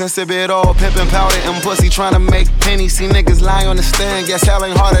 What's the sense of it all? Pimpin' powder and pussy, trying to make pennies. See niggas lying on the stand. Guess hell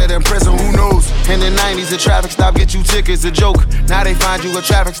ain't harder than prison, who knows? In the 90s, the traffic stop get you tickets, a joke. Now they find you a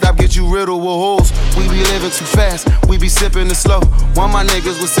traffic stop, get you riddled with holes. We be living too fast, we be sipping it slow. One of my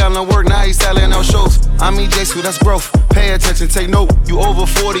niggas was selling work, now he selling out shows. I'm EJ, that's growth. Pay attention, take note. You over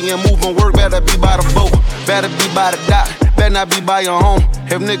 40 and moving work, better be by the boat. Better be by the dock, better not be by your home.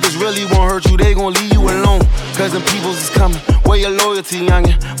 If niggas really won't hurt you, they gon' leave you alone. Cause them peoples is coming, where your loyalty,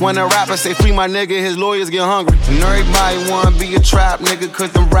 youngin'? When a rapper say free my nigga, his lawyers get hungry. And everybody wanna be a trap nigga,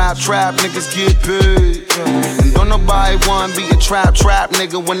 cause them rap trap niggas get paid. And don't nobody wanna be a trap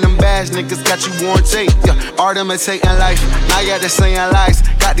nigga when them bad niggas got you warranted. Art imitating life, now you got to saying lies.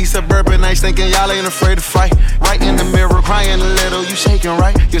 Got these suburbanites thinking y'all ain't afraid to fight. Right in the mirror, crying a little, you shaking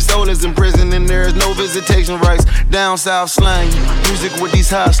right? Your soul is in prison and there is no visitation rights. Down south slang, music with these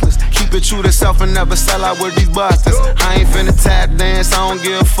hustlers. Keep it true to self and never sell out with these busters. I ain't finna tap dance, I don't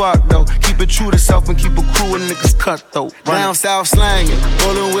give a fuck though. Keep it true to self and keep a crew of niggas cut though. Down south slanging,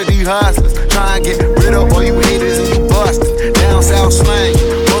 rolling with these hustlers. Trying to get rid of all you haters and you busters. Down south slanging,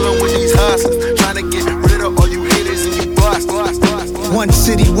 rolling with these hustlers. Trying to get rid of all you haters and you busters. One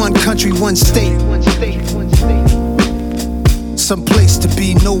city, one country, one state. Some place to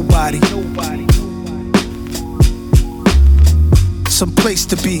be nobody. Some place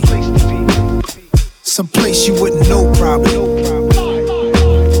to be. Someplace you wouldn't know probably.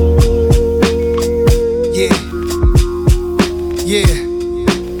 Yeah.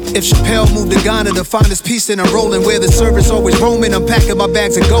 If Chappelle moved to Ghana to find his peace, then I'm rolling where the service always roaming. I'm packing my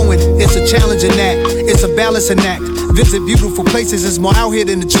bags and going. It's a challenging act, it's a balancing act. Visit beautiful places, it's more out here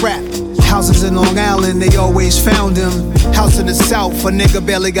than the trap. Houses in Long Island, they always found him. House in the South, a nigga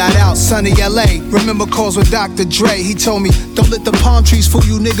barely got out. Sunny LA, remember calls with Dr. Dre. He told me, don't let the palm trees fool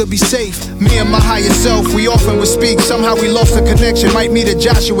you, nigga, be safe. Me and my higher self, we often would speak. Somehow we lost the connection, might meet a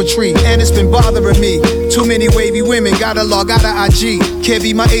Joshua tree. And it's been bothering me. Too many wavy women, gotta log out of IG. Can't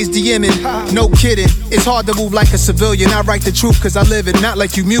be my age DMing, no kidding. It's hard to move like a civilian. I write the truth cause I live it, not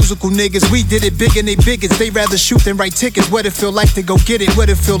like you musical niggas. We did it big and they bigots. They rather shoot than write tickets. What it feel like to go get it, what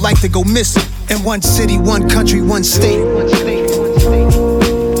it feel like to go miss it. In one city, one country, one state.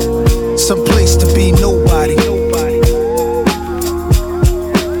 Some place to be nobody.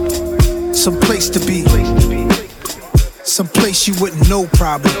 Some place to be. Some place you wouldn't know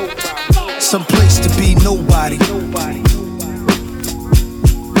probably. Some place to be nobody.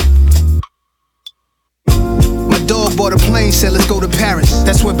 My dog bought a plane, said let's go to Paris.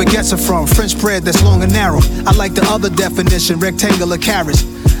 That's where baguettes are from, French bread that's long and narrow. I like the other definition, rectangular carrots.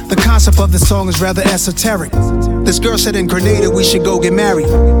 The concept of the song is rather esoteric. This girl said in Grenada we should go get married.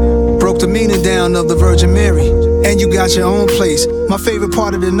 Broke the meaning down of the Virgin Mary. And you got your own place. My favorite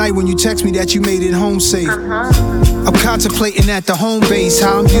part of the night when you text me that you made it home safe. I'm contemplating at the home base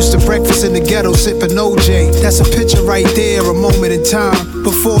how I'm used to breakfast in the ghetto sipping OJ. That's a picture right there, a moment in time.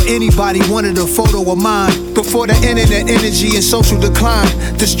 Before anybody wanted a photo of mine. Before the internet energy and social decline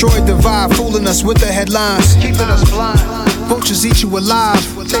destroyed the vibe, fooling us with the headlines, keeping us blind. Vultures eat you alive.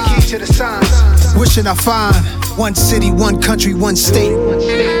 Take heed to the signs. Wishing I find one city, one country, one state.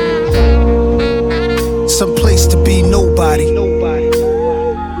 Some place to be nobody.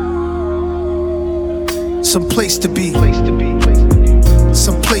 Some place to be.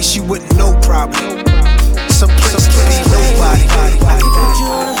 Some place you wouldn't know probably. Some place to be nobody.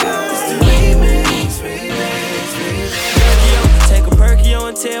 Take a Perkio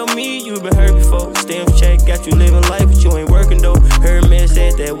and tell me you been hurt before. Stem check, got you living life, but you ain't working though. Her man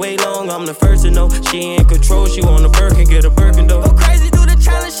said that way long, I'm the first to know. She in control, she want a Birkin, get a Birkin though. Go crazy, do the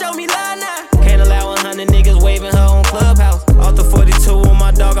challenge, show me lie now. Can't allow 100 niggas waving her on Clubhouse. Off the 42 on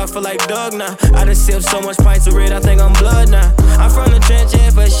my dog, I feel like Doug now. I done sipped so much pints of red, I think I'm blood now. I'm from the trench,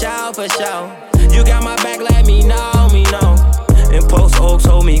 yeah, for sure, for sure. You got my back, let me know, me know. And Post Oaks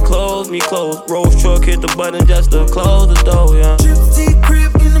hold me close, me close. Rose truck hit the button just to close the door, yeah. Trip to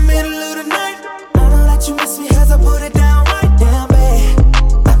crib in the middle of the night. I don't let you miss me as I put it down right down, babe.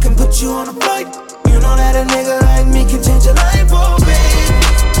 I can put you on a flight. You know that a nigga like me can change your life, oh babe.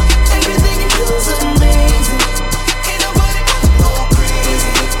 Everything you do is amazing. Ain't nobody gonna go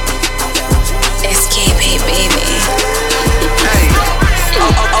crazy. Escape, baby. Hey,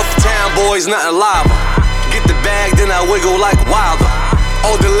 uptown boys, nothing lava. Get the bag, then I wiggle like Wilder.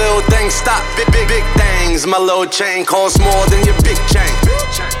 All the little things stop, big things. My little chain costs more than your big chain.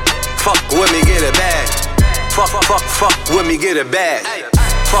 Fuck with me, get it bag. Fuck with me, get it bag.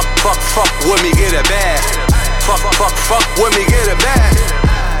 Fuck with me, get it bag. Fuck with me, get it bag.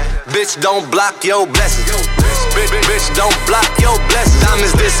 Bitch, don't block your blessings. Bitch, don't block your blessings.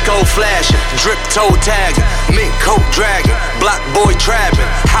 Diamonds disco flashing, drip toe tagging, mink coat dragging, block boy trapping,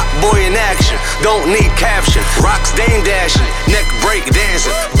 hot boy in action. Don't need caption. Rocks dame dashing, neck break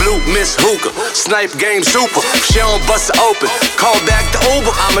dancing, blue miss hookah, snipe game super. She don't bust it open, call back the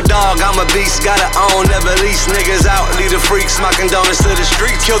Uber. I'm a dog, I'm a beast, gotta own, never lease niggas out. Lead the freaks, smocking donuts to the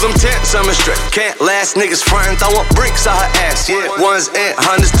streets. Kill them tents, I'm a straight. Can't last niggas frontin', throwin' bricks on her ass. Yeah, ones and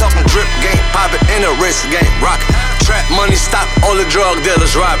hundreds, talking drip game, poppin' in a wrist game, rockin'. Trap money, stop all the drug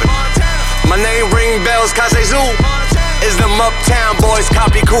dealers robbing. My name ring bells, Kase Zoo. Is them uptown boys,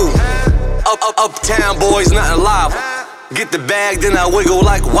 copy cool. Uptown boys, nothing live. Get the bag, then I wiggle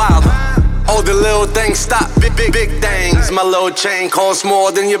like Wilder. All the little things stop, big things. My little chain costs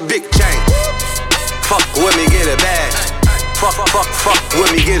more than your big chain. Fuck with me, get it bag. Fuck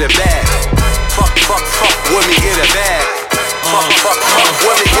with me, get it bag. Fuck with me, get it bag. Fuck with me, get it bag. How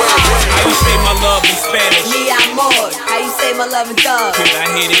you say my love in Spanish? Mi amor, how you say my love in thug? Could I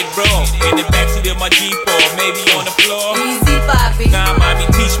hit it, bro? In the backseat of my Jeep or maybe on the floor? Easy, papi. Nah, mommy,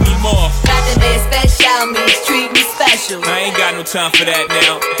 teach me more. Nothing that special means treat me special. I ain't got no time for that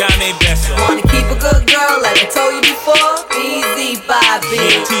now. Down ain't vessel. Wanna keep a good girl like I told you before? Easy, papi.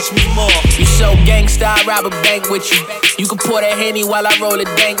 Yeah, teach me more. You so gangsta, I rob a bank with you. You can pour that Henny while I roll a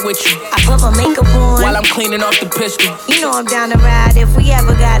dank with you. I put my makeup on while I'm cleaning off the pistol. You know I'm down to ride if we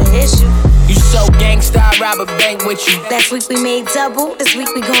ever got an issue. You so gangsta, I rob a bank with you. Last week we made double, this week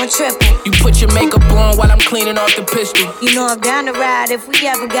we going triple. You put your makeup on while I'm cleaning off the pistol. You know I'm down to ride if we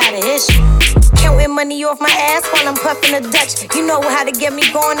ever got an issue. Counting money off my ass while I'm puffing a Dutch. You know how to get me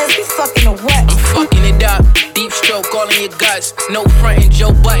going is we fucking a what? I'm fucking it up, deep stroke all in your guts. No frontin'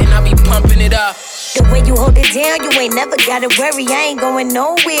 Joe Button, I be pumping it up. The way you hold it down, you ain't never gotta worry. I ain't going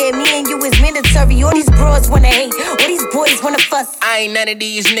nowhere, me and you is mandatory. All these bros wanna hate, all these boys wanna fuss. I ain't none of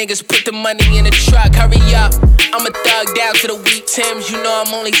these niggas, put the money in the truck, hurry up. I'm a thug down to the weak Tims. You know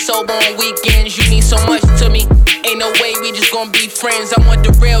I'm only sober on weekends. You mean so much to me, ain't no way we just gon' be friends. I want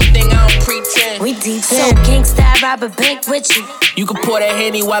the real thing, I don't pretend. We deep so gangsta, I rob a bank with you. You can pour that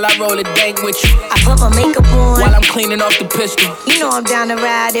Henny while I roll a dank with you. I put my makeup on while I'm cleaning off the pistol. You know I'm down to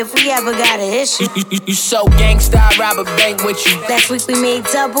ride if we ever got an issue. You so gangsta, I rob a bank with you. Last week we made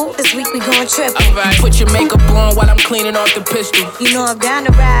double, this week we going triple. Alright, put your makeup on while I'm cleaning off the pistol. You know I'm down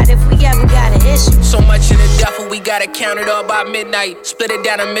to ride if we ever got an issue. So much in the duffel, we gotta count it all by midnight. Split it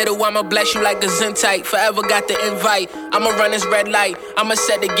down the middle, I'ma bless you like a Zentite. Forever got the invite, I'ma run this red light. I'ma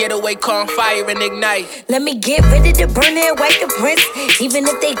set the getaway car on fire and ignite. Let me get ready to burn it, wipe the prints. Even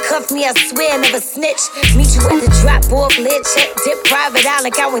if they cuff me, I swear I never snitch. Meet you at the drop off, lit check, dip private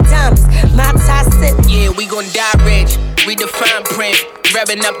island, counting diamonds. My tie sip. Yeah, we gon' die rich, redefine print.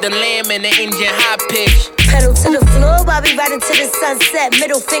 Revving up the lamb and the engine high pitch. Pedal to the floor while we riding to the sunset.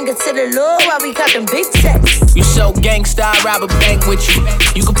 Middle finger to the Lord while we got them big checks. You so gangsta, I rob a bank with you.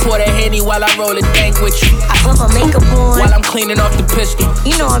 You can pour that Henny while I roll a dank with you. I put my makeup on while I'm cleaning off the pistol.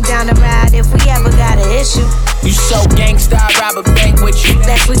 You know I'm down to ride if we ever got an issue. You so gangsta, I rob a bank with you.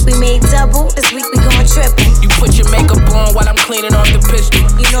 Last week we made double, this week we going triple. You put your makeup on while I'm cleaning off the pistol.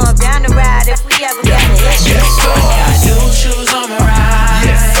 You know I'm down to ride if we ever got an issue. Yes, sir. Got new shoes on my ride.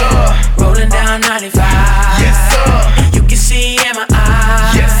 Yes, sir. Rolling down 95. Yes, sir. You can see in my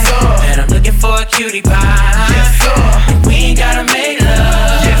eyes. Yes, sir. That I'm looking for a cutie pie. Yes, sir. We ain't gotta make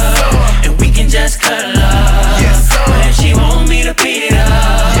love. Yes, sir. And we can just cuddle up. Yes, sir. But if she want me to beat it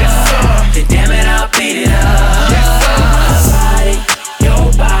up, yes, sir. Then damn it, I'll beat it up. Yes, sir. My body, your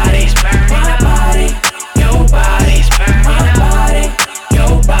body, my body, your body, my body,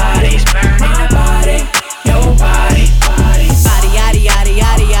 your body, my body, your body, body. Body, yaddy, yaddy,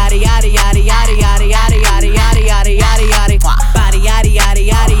 yaddy, yaddy, yaddy, yaddy, yaddy, yaddy, yaddy, yaddy, yaddy, yaddy, yaddy, yaddy. Body, yaddy, yaddy,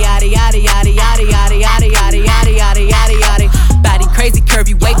 yaddy, yaddy, yaddy, yaddy, yaddy, yaddy, yaddy, yaddy, yaddy, yaddy, yaddy, yaddy. Body crazy,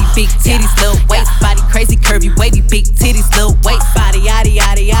 curvy, wavy, big titties, little waist. Body crazy, curvy, wavy, big titties, little waist. Body, yaddy,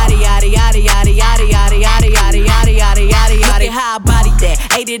 yaddy, yaddy, yaddy, yaddy, yaddy, yaddy, yaddy, yaddy, yaddy, yaddy, yaddy, yaddy. Look at how I bodied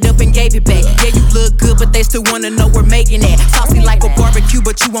that, ate it up and gave it back. Yeah, you look good, but they still wanna know we're making that. Saucy like a barbecue,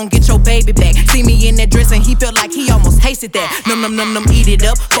 but you won't get your baby back. See me in that dress and he felt like he almost tasted that. Num num num num, eat it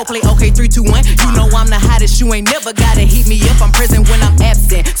up. Go play okay, 3, 2, 1. You know I'm the hottest, you ain't never gotta heat me up. I'm present when I'm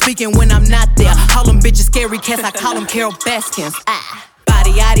absent, speaking when I'm not there. Call them bitches scary cats, I call them Carol Baskins.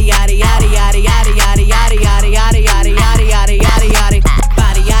 Body yaddy yaddy yaddy yaddy yaddy yaddy yaddy yaddy yaddy yaddy yaddy yaddy yaddy yaddy.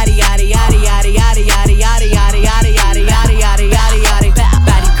 Body yaddy yaddy yaddy yaddy yaddy yaddy yaddy yaddy yaddy yaddy yaddy yaddy yaddy yaddy.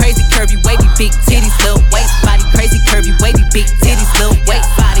 Body crazy curvy wavy big titties little waist. Body crazy curvy wavy big titties little waist.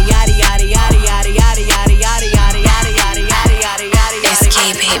 Body yaddy yaddy yaddy yaddy yaddy yaddy yaddy yaddy yaddy yaddy yaddy yaddy yaddy.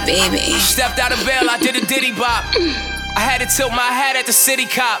 Escape, baby. Stepped out of bail, I did a diddy bop. I had to tilt my hat at the city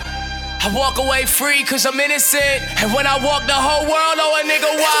cop. I walk away free cause I'm innocent. And when I walk the whole world, oh a nigga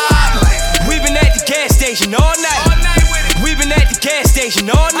wild. We been at the gas station all night. We been at the gas station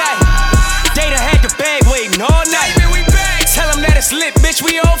all night. They done had the bag waiting all night. Tell them that it's lit, bitch,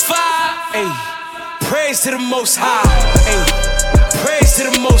 we on fire. Ay, praise to the most high. Ay, praise to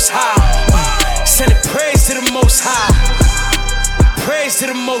the most high. Send it praise to the most high. Praise to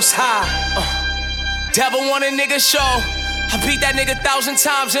the most high. Devil want a nigga show. I beat that nigga 1,000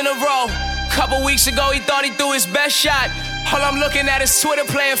 times in a row. Couple weeks ago, he thought he threw his best shot. All I'm looking at is Twitter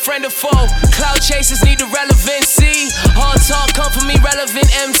playing friend or foe. Cloud chasers need the relevancy. All talk come from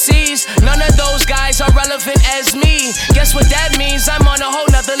irrelevant MCs. None of those guys are relevant as me. Guess what that means? I'm on a whole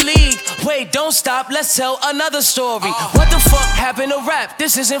nother league. Wait, don't stop, let's tell another story. What the fuck happened to rap?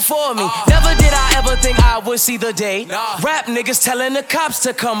 This isn't for me. Never did I ever think I would see the day. Rap niggas telling the cops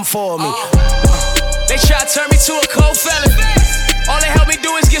to come for me. They try to turn me to a cold felon. All they help me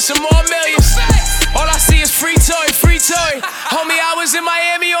do is get some more millions. All I see is free Tory, free Tory. Homie, I was in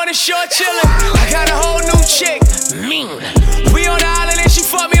Miami on the shore chillin'. I got a whole new chick, mean. We on the island and she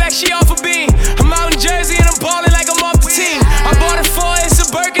fuck me like she off a beam. I'm out in Jersey and I'm ballin' like I'm off the team. I bought it for her, it's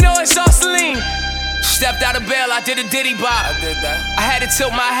a Birkin or it's all Celine. Stepped out of bail, I did a diddy bop. I had to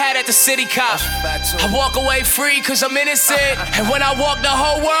tilt my hat at the city cop. I walk away free cause I'm innocent. And when I walk the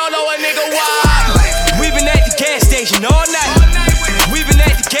whole world, oh a nigga wild. We been at the gas station all night. We been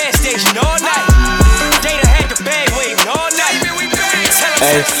at the gas station all night. Data had the bag waiting all night.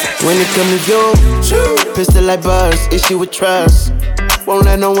 Hey, when it come to you, pistol like buzz, issue with trust. Won't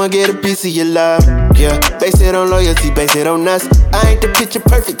let no one get a piece of your love. Yeah, base it on loyalty, base it on us. I ain't the picture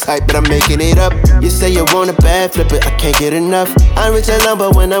perfect type, but I'm making it up. You say you want a bad, flip it, I can't get enough. I'm rich alone,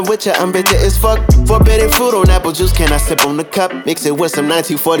 but when I'm with you, I'm bitter as fuck. Forbidden fruit on apple juice, can I sip on the cup? Mix it with some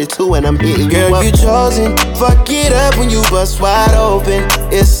 1942 and I'm hitting you up. Girl, you chosen, fuck it up when you bust wide open.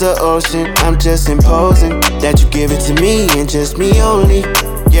 It's the ocean, I'm just imposing that you give it to me and just me only.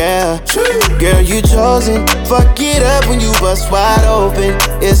 Yeah, girl, you chosen. Fuck it up when you bust wide open.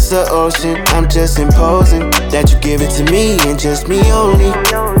 It's the ocean. I'm just imposing that you give it to me and just me only.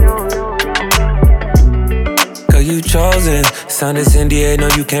 Girl, you chosen. Sound is in the air, no,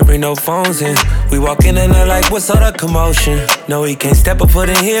 you can't bring no phones in. We walk in and they're like, what's all the commotion? No, he can't step a foot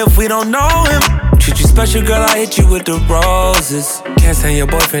in here if we don't know him. Treat you special, girl, I hit you with the roses. Can't stand your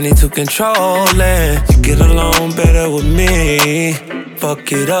boyfriend, he too controlling. You get along better with me.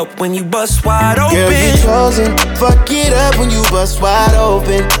 Fuck it up when you bust wide open. Girl, you chosen. Fuck it up when you bust wide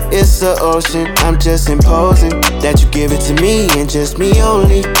open. It's the ocean. I'm just imposing that you give it to me and just me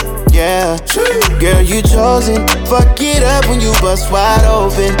only. Yeah, girl, you chosen. Fuck it up when you bust wide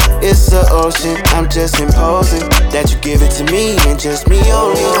open. It's the ocean. I'm just imposing that you give it to me and just me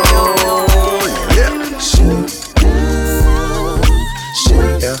only. Yeah, shoot.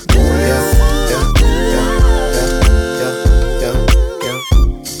 Yeah, yeah, yeah.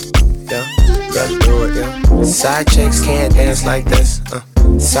 Side chicks can't dance like this.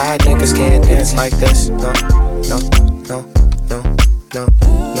 Side niggas can't dance like this. No.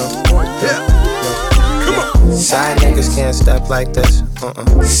 Yeah. Side niggas can't step like this.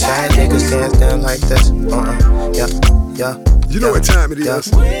 Side niggas can't stand like this. Yeah. You know what time it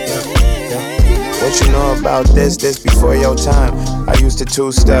is. Yeah. What you know about this before your time. I used to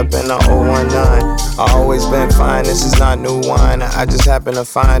two-step in the 019. I always been fine, this is not new wine. I just happen to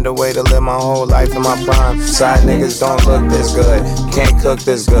find a way to live my whole life in my prime. Side niggas don't look this good, can't cook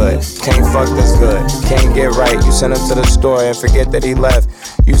this good, can't fuck this good, can't get right. You send him to the store and forget that he left.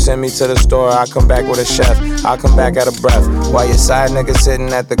 You send me to the store, I come back with a chef. I come back out of breath. While your side nigga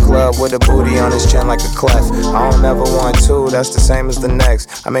sitting at the club with a booty on his chin like a clef. I don't ever want two, that's the same as the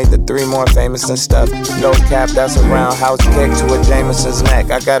next. I made the three more famous and stuff. No cap, that's a roundhouse kick to a Jameson's neck.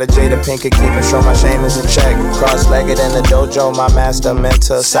 I got a Jada Pinkett, keep it show my shame is in check. Cross-legged in the dojo, my master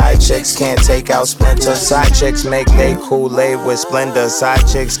mentor. Side chicks can't take out Splinter. Side chicks make they Kool-Aid with Splendor. Side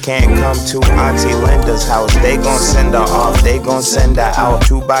chicks can't come to Auntie Linda's house. They gon' send her off, they gon' send her out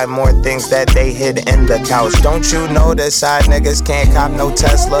to buy more things that they hid in the couch. Don't you know that side niggas can't cop no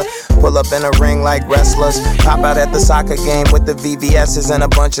Tesla? Pull up in a ring like wrestlers. Pop out at the soccer game with the VVS's and a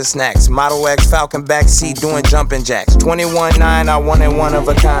bunch of snacks. Model X Falcon backseat doing jumping jacks. 21-9, I wanted one of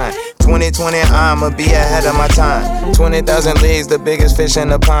a kind. 2020, I'ma be ahead of my time. 20,000 leagues, the biggest fish in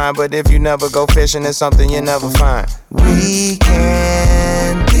the pond. But if you never go fishing, it's something you never find. We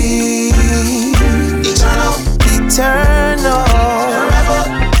can be eternal, forever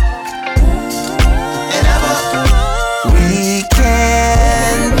and ever. We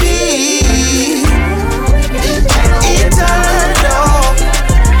can be eternal.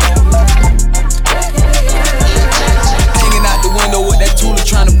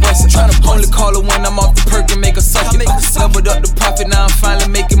 Trying to bust it. Only call her when I'm off the perk and make her suck it. Leveled up the profit, now I'm finally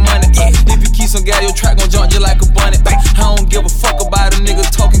making money. If you keep some gas, your track gon' jump you like a bunny. I don't give a fuck about a nigga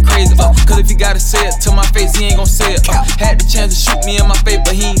talking crazy. Cause if he gotta say it to my face, he ain't gon' say it. Had the chance to shoot me in my face,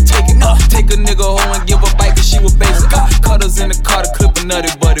 but he ain't take it. Take a nigga home and give a bite cause she was basic. Cutters in the car to clip a nutty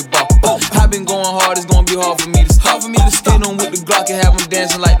buddy ball. I been going hard, it's gon' be hard for me to stop. Hit him with the Glock and have him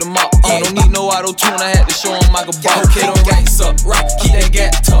dancing like the mop. Don't need no auto-tune, I had to show him I could ball. Okay, don't rights up, right, keep that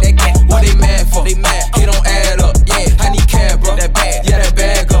gat tuck. What they mad for? They mad, it don't add up, yeah. I need cab, bro, that bag, yeah, that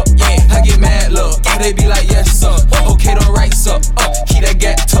bag up, yeah. I get mad, look, they be like, yes, sir. Okay, don't rights up, keep that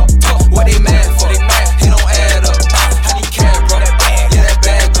gat tuck. What they mad for? They mad, it don't add up. I need cab, bro, that bag, yeah, that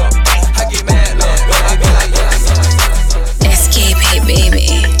bag up. I get mad, look, they be like, yes, sir. Escape,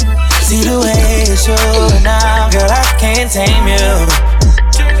 baby. See the way it's you now, girl, I can't tame you.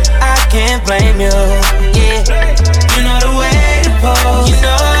 I can't blame you, yeah. You know the way to pose,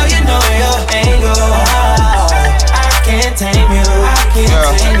 you know your angle. I can't tame you, I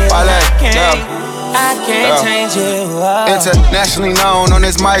can't tame you. I can't change you. Internationally known on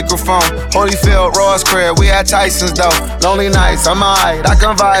this microphone. Holyfield, Ross crib, we at Tyson's though. Lonely nights, I'm alright, I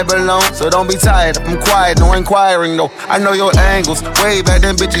can vibe alone. So don't be tired, I'm quiet, no inquiring though. I know your angles, way back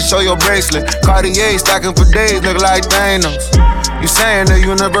then bitches show your bracelet. Cartier stacking for days, look like Thanos. You saying the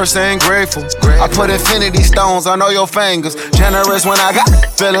universe ain't grateful. I put infinity stones on all your fingers. Generous when I got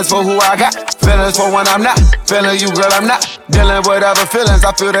feelings for who I got. Feelings for when I'm not feeling you, girl, I'm not dealing with other feelings.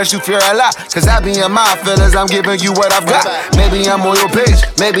 I feel that you fear a lot. Cause I be in my feelings, I'm giving you what I've got. Maybe I'm on your page,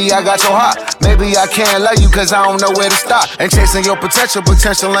 maybe I got your heart. Maybe I can't love you cause I don't know where to start. Ain't chasing your potential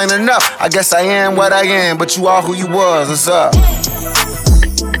ain't enough. I guess I am what I am, but you are who you was, what's up?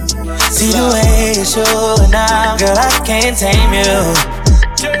 See the way you're showing now, girl, I can't tame you.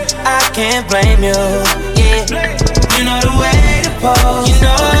 I can't blame you, yeah. You know the way to pose, you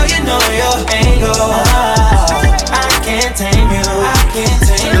know your angle. I can't tame you, I can't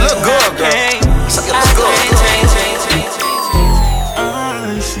tame you. You look good, girl. I can't change.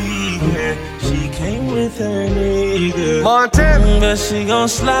 I see her, she came with her nigga. Montana. But she gon'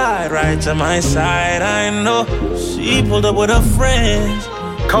 slide right to my side, I know. She pulled up with her friends.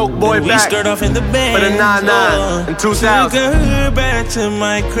 Coke boy we back. skirt off in the band. For the 99 in 2000. Took her back to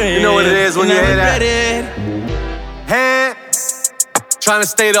my crib. You know what it is when you hear that. Hand. Tryna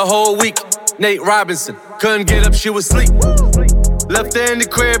stay the whole week. Nate Robinson. Couldn't get up, she was asleep. Left her in the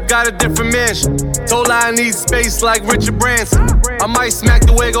crib, got a different mansion. Told her I need space like Richard Branson. I might smack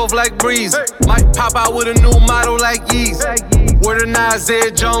the wig off like Breeze. Might pop out with a new model like Yeez. Word to Isaiah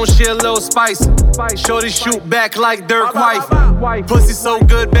Jones, she a little spicy. Shorty shoot back like Dirk Wife. Pussy so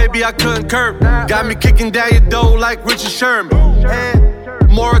good, baby, I couldn't curb. Got me kicking down your door like Richard Sherman. And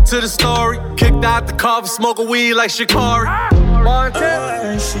moral to the story, kicked out the car for smoking weed like Shikari.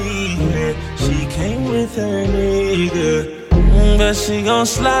 I see her, she came with her nigga. But she gon'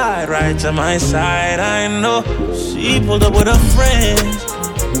 slide right to my side, I know. She pulled up with her friends.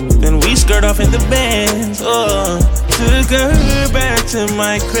 Then we skirt off in the bands. Took her back to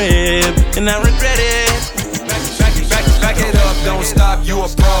my crib, and I regret it. Back it up, don't stop, you a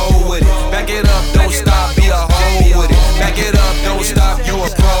pro with it. Back it up, don't stop, be a hoe with it. Back it up, don't stop, you a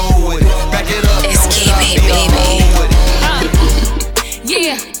pro with it. Back it up, don't stop, be a hoe with it.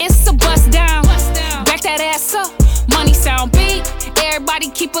 Yeah, it's a bust down. Back that ass up, money sound big. Everybody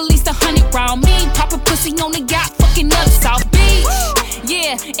keep at least 100 round me. Pop a pussy on the yacht, fucking up South Beach.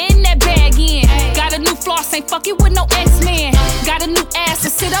 Yeah, in that bag in. Got a new floss, ain't fucking with no X-Men. Got a new ass to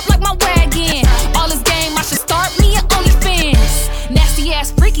sit up like my wagon. All this game, I should start me an OnlyFans. Nasty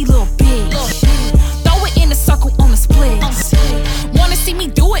ass, freaky little bitch. Throw it in the circle on the splits. Wanna see me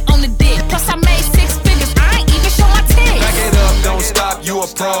do it on the dick. Plus I made 6 figures, I ain't even show my tits. Back it up, don't stop, you a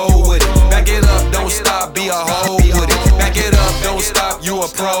pro with it. Back it up, don't stop, be a hoe with it. Back it up, don't stop, you a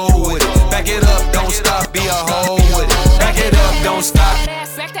pro with it. Back it up, don't stop, be a hoe with it. Back it up, don't stop.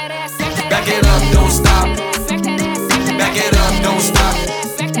 Back it up, don't stop. Back it up, don't stop.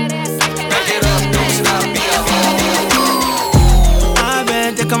 Back it up, don't stop, be a hoe. I've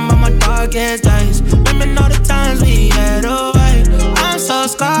been thinking about my darkest days. Remember all the times we had away. I'm so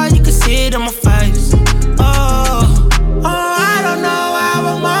scarred, you can see it on my face. Oh, I don't know how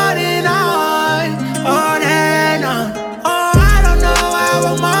I'm on and on. On and on. Oh, I don't know how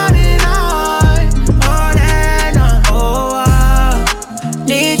I'm on and on. On and on. Oh, I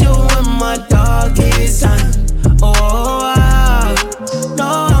need you in my darkest time. Oh, no,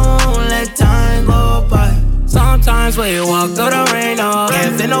 I won't let time go by. Sometimes when you walk through the rain,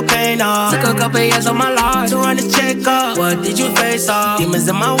 can't feel no pain, Took a couple years of my life to run the check up. What did you face, Demons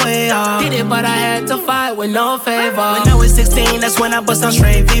in my way, Did it, but I had to fight with no favor. When I was 16, that's when I bust on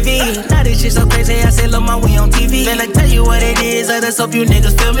straight VV. Now this shit so crazy, I say, look my way on TV. Finna tell you what it is, I just hope you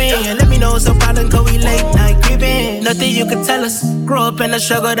niggas feel me. And let me know it's a problem, cause we late night creeping. Nothing you can tell us. Grew up in the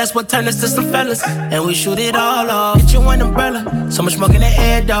struggle, that's what turned us to some fellas. And we shoot it all off. Get you an umbrella, so much smoke in the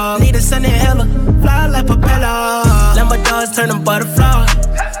air, dog. Need a sun inhaler, fly like propeller. Let my dogs turn them butterfly.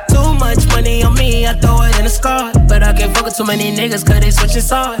 Too much money on me, I throw it in a scar. But I can't fuck with too many niggas, cause they switching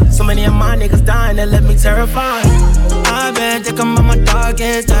sides. So many of my niggas dying, that left me terrified. I've been thinking about my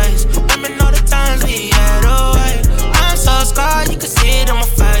darkest days. Remember all the times we had away. I'm so scarred, you can see it on my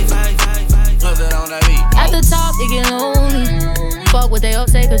face. At the top, it get lonely. Fuck what they all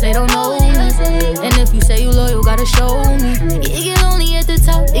say, cause they don't know me. And if you say you loyal, gotta show me. It get lonely at the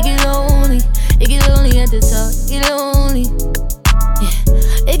top, it get lonely. It get lonely at the top, it get lonely.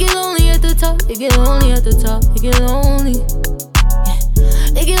 Yeah. It get lonely at the top, it get lonely at the top, it get lonely.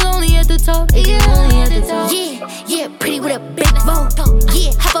 Yeah. It get lonely at the top, it get lonely at the top. Yeah, pretty with a big boat.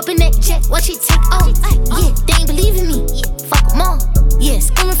 Yeah, hop up in that jet, watch it take off. Yeah, they ain't believing me. Yeah, fuck them all. Yeah,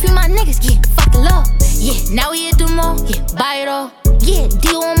 screaming free my niggas. Now we hit do more, yeah, buy it all. Yeah,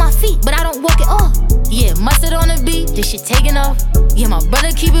 deal on my feet, but I don't walk it off. Yeah, mustard on the beat, this shit taking off. Yeah, my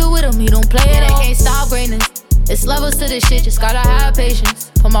brother keep it with him, he don't play it. They can't stop greatness. It's levels to this shit, just gotta have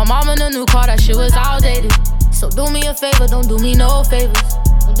patience. Put my mom in a new car, that shit was outdated. So do me a favor, don't do me no favors.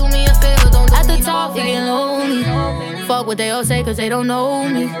 Don't do me a favor, don't do me no favors. At the top, it get lonely. Fuck what they all say, cause they don't know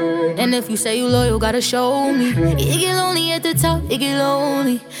me. And if you say you loyal, gotta show me. It get lonely at the top, it get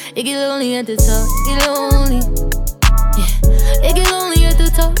lonely. It get lonely at the top, it get lonely. Yeah, it get lonely at the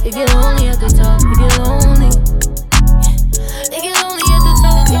top, it get lonely at the top, it get lonely. Yeah, it get lonely at the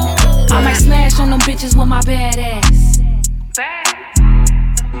top, it get lonely. I might smash on them bitches with my bad ass.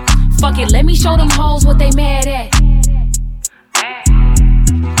 Fuck it, let me show them hoes what they mad at.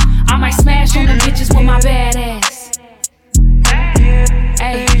 I might smash on them bitches with my bad ass.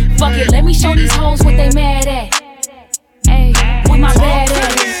 Ayy, fuck it, let me show these hoes what they mad at. Ayy, with my bad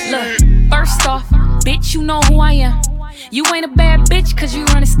ass. Look, first off, bitch, you know who I am. You ain't a bad bitch cause you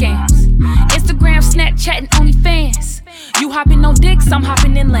running scams. Instagram, Snapchat, and OnlyFans. You hopping on dicks, I'm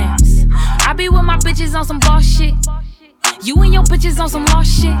hopping in lambs. I be with my bitches on some boss shit. You and your bitches on some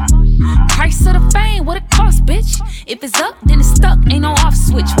lost shit. Price of the fame, what it cost, bitch? If it's up, then it's stuck, ain't no off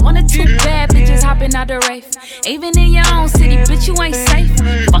switch. 1 or 2 bad bitches hopping out the rave. Even in your own city, bitch, you ain't safe.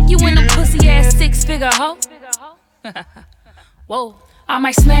 Fuck you in them pussy ass 6-figure hoe. Whoa, I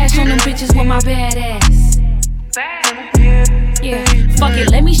might smash on them bitches with my bad ass. Yeah, fuck it,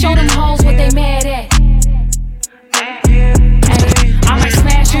 let me show them hoes what they mad at. Ay, I might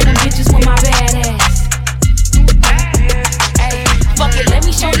smash on them bitches with my bad ass. Fuck it, let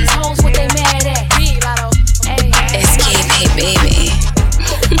me show these hoes what they mad at. Escape, baby.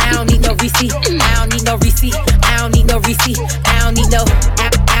 I don't need no receipt. I don't need no receipt. I don't need no receipt. I don't need no.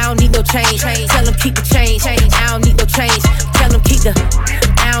 I don't need no change. Tell them keep the change. I don't need no change. Tell them keep the.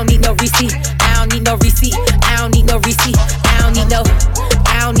 I don't need no receipt. I don't need no receipt. I don't need no receipt. I don't need no.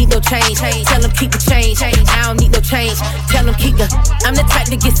 I don't need no change. Tell them keep the change. I don't need no change. Tell them keep the. I'm the type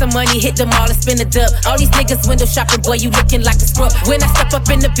to get some money, hit them all and spin a dub. All these niggas window shopping, boy, you looking like a scrub. When I step up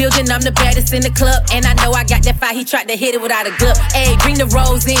in the building, I'm the baddest in the club. And I know I got that fire, he tried to hit it without a glove. Ayy, bring the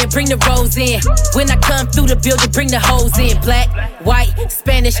rose in, bring the rose in. When I come through the building, bring the hoes in. Black, white,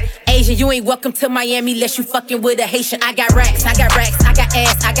 Spanish, Asian. You ain't welcome to Miami unless you fucking with a Haitian. I got racks, I got racks, I got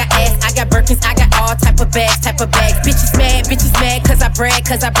ass, I got ass, I got Birkins, I got all type of bags. Bitches mad, cause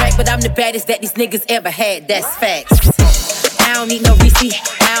I brag, but I'm the baddest that these niggas ever had, that's facts. I don't need no receipt,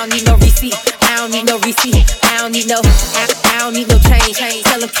 I don't need no receipt, I don't need no receipt, I don't need no, I don't need no change.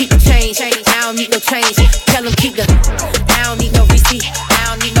 Tell them keep the change, I don't need no change. Tell them keep the, I don't need no receipt,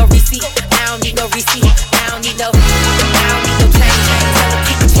 I don't need no receipt, I don't need no receipt, I don't need no, I don't need no change. Tell them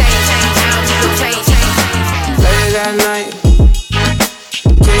keep the change, I don't need no change. Late at night,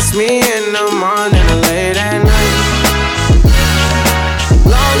 kiss me in the morning or late at night.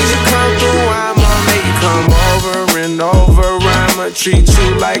 Long as you come through, I'ma make you come over and over. I'ma treat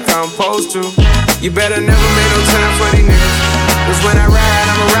you like I'm supposed to. You better never make no time for these niggas, cause when I ride,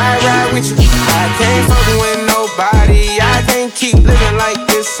 I'ma ride with you. I can't fuck with nobody, I can't keep living like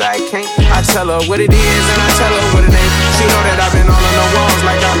this, I can't. I tell her what it is and I tell her what it ain't. She know that I've been all on the walls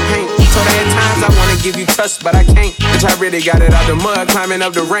like I paint. Told her at times I wanna give you trust, but I can't. Bitch, I really got it out the mud, climbing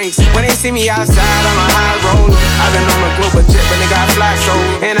up the ranks. When they see me outside, I'm a high roller. I've been on a global jet, but nigga, I fly so.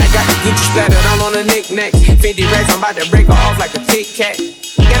 And I got the Gucci splattered all on the knick-knack. 50 racks, I'm about to break her off like a Tic Kat.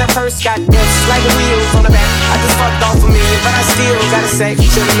 Get her purse, got F's like the wheels on the back. I just fucked off a million, but I still got a sack.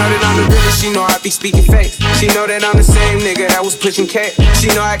 Should've known that I'm the realest, she know I be speaking facts. She know that I'm the same nigga that was pushing cat. She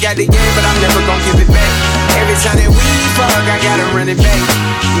know I got the game, but I'm never gon' give it back. Every time that we fuck, I gotta run it back.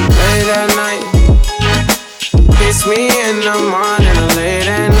 Late at night, kiss me in the morning or late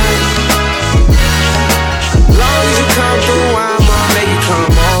at night. Long as you come through, I'ma make you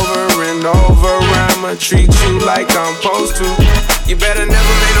come over and over. I'ma treat you like I'm supposed to. You better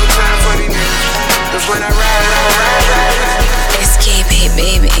never make no time for these niggas, cause when I ride. Escape,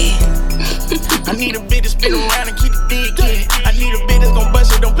 baby. I need a bitch to spin around and keep the dick in. I need a bitch that's gon'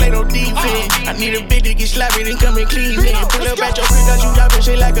 bust it, don't play no defense. I need a bitch to get sloppy, then come and clean it. Pull up at your crib, got you dropping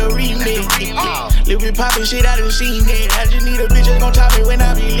shit like a remix. Lil' bit poppin' shit, I done seen it. I just need a bitch that's gon' top it when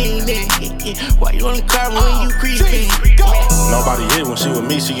I be leaning. Why you on the car when you creepin'? Nobody hit when she with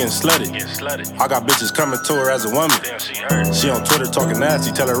me, she getting slutted. I got bitches coming to her as a woman. She on Twitter talking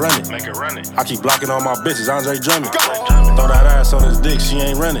nasty, tell her run it. I keep blocking all my bitches, Andre Drummond. Throw that ass on his dick, she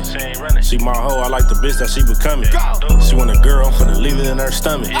ain't running. She my hoe, I like the bitch that she becoming. She want a girl, I'm finna leave it in her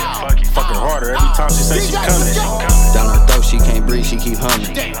stomach. Fuck her hard, water every time she say she coming. Down her throat, she can't breathe, she keep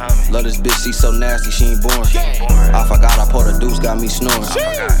humming. Love this bitch, she so nasty, she ain't born. I forgot I poured a deuce, got me snoring.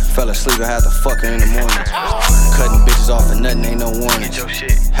 Fell asleep, I had to fuck her in the morning. Cutting bitches off and nothing, ain't no warning.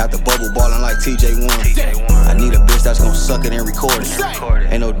 Had the bubble ballin' like TJ Warren. I need a bitch that's gon' suck it and record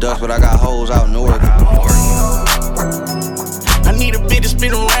it. Ain't no dust, but I got hoes out in Oregon. I need a bitch to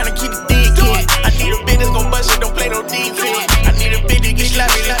spin around and keep the dick in. I need a bitch that's gon' bust it, don't play no defense. I need a bitch to get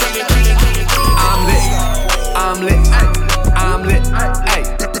sloppy, I'm lit, I'm lit,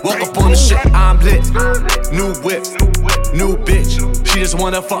 ayy. Walk up on the shit, I'm lit. New whip, new bitch. She just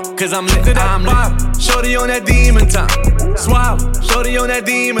wanna fuck, cause I'm lit, I'm lit. Shorty on that demon time. Swallow, shorty on that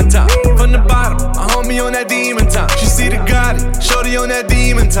demon time. From the bottom, a homie on that demon time. She see the Gotti, shorty on that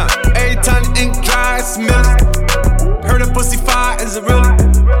demon time. Every time the ink dry, it's milk. Heard a pussy fire, is it really?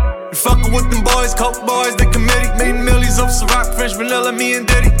 You fuckin' with them boys, coke boys, the committee. Made millies off Ciroc, French vanilla, me and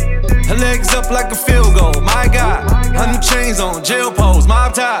Diddy. Her legs up like a field goal, my God. Her new chains on, jail pose,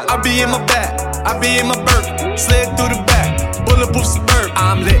 mob ties. I be in my back, I be in my Birkin. Slid through the back, bulletproof suburban.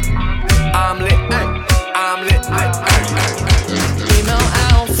 I'm lit, I'm lit, I'm lit, Female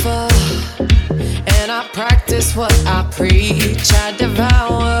alpha, and I practice what I preach, I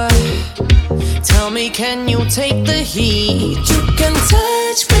devour. Tell me, can you take the heat? You can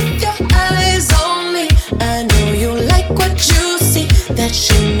touch with your eyes only. I know you like what you see. That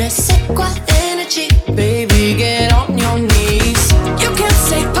je ne sais quoi energy. Baby, get on your knees. You can't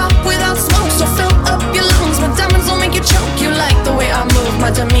say pop without smoke, so fill up your lungs. My diamonds will make you choke. You like the way I move.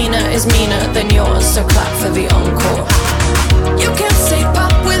 My demeanor is meaner than yours, so clap for the encore. You can't say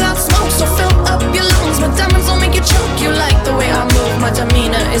pop without smoke, so fill up your lungs. My diamonds will make you choke. You like the way I move. My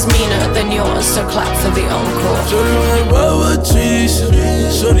demeanor is meaner than yours, so clap for the encore. Shorty like Baba cheese.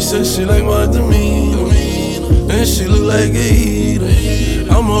 Shorty said she like my demeanor, and she look like a eater.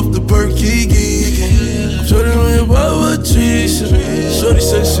 I'm off the perky geekin'. Shorty like Baba cheese. Shorty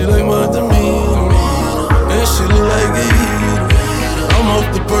said she like my demeanor, and she look like a eater. I'm off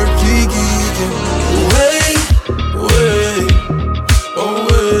the perky geekin'. Wait, wait, oh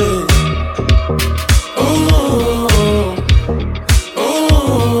wait,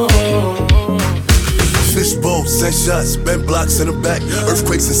 Fishbowl, 10 shots, bent blocks in the back.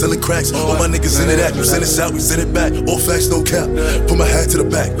 Earthquakes and selling cracks. All my niggas into that. You send us out, we send it back. All facts, no cap. Put my hat to the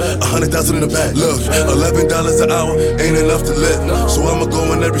back. 100,000 in the back. Look, $11 an hour ain't enough to live. So I'ma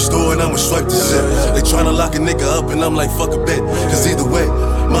go in every store and I'ma swipe the shit. They tryna lock a nigga up and I'm like, fuck a bit. Cause either way,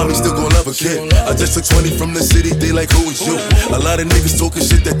 mommy still gon' love a kid. I just took 20 from the city, they like, who is you? A lot of niggas talking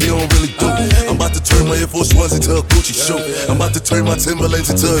shit that they don't really do. I'm about to turn my Air Force Ones into a Gucci shoe. I'm about to turn my Timberlands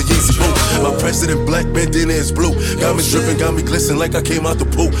into a Yeezy boot. My president black, bandana is blue. Got me dripping, got me glistening like I came out the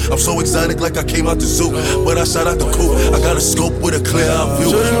pool. I'm so exotic like I came out the zoo. But I shot out the coupe. I got a scope with a clear out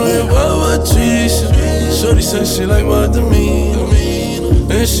view. Shorty like Baba cheese. Shorty said she like my demeanor,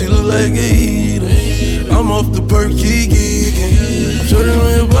 and she look like a eater. I'm off the perky geekin'. Shorty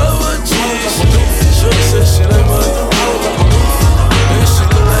like Baba cheese. Shorty said she like my demeanor, and she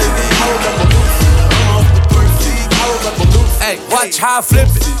look like a eater. I'm off the perky geekin'. Hey, watch how I flip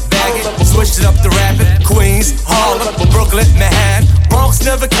it. Bag it, switch it up to rapid. Queens, Harlem, Brooklyn, Manhattan. Bronx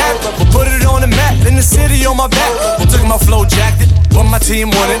never capped. Put it on the map, in the city on my back. Took my flow jacket, when my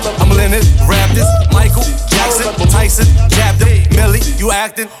team won it. I'm Leonard, Raptors, Michael Jackson, Tyson, jabbed him. Millie, you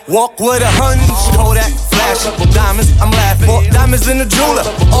acting. Walk with a hunch. Kodak, flash up diamonds, I'm laughing. Bought diamonds in the jeweler,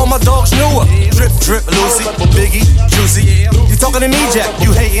 all my dogs knew her. Drip, drip, Lucy, Biggie, Juicy. You talking to me, Jack?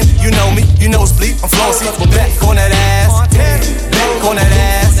 You hating? You know me? You know Spleep? I'm flossy. Back on that ass, back on that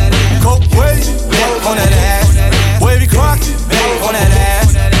ass. Coke boys, back on that ass. Wavy Croc, back on that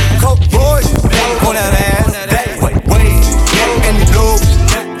ass. Coke boys, back on that ass. That way, yeah, and you know,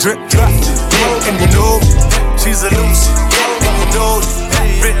 drip, drop, yeah, and you know, she's a loose, yeah, and you know,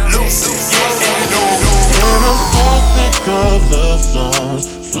 rip loose, yeah, and you know. And I'm so sick of love songs,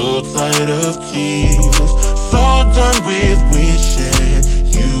 so tired of tears, so done with wishing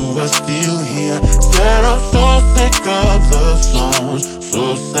you were still here. Said I'm so sick of love songs,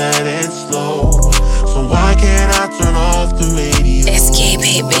 so sad and slow. So why can't I turn off the radio? Escape,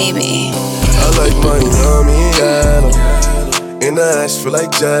 baby. I like my yummy yellow. In the ash feel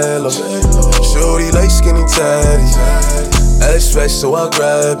like jello. Shorty like skinny tatties. Ass fresh so I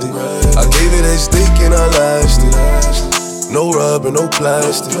grabbed it. I gave it a stick and I lashed it. No rubber, no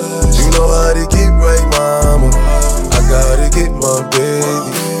plastic. You know how to get right, mama. I gotta get my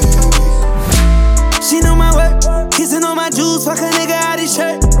baby. She know my work, kissing on my jewels, fuck a nigga out his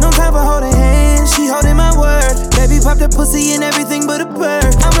shirt. No time for holding hands, she holding my word. Baby pop the pussy and everything but a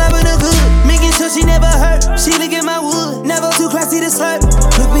bird. I'm loving her good, making sure she never hurt. She look at my wood, never too classy to slurp.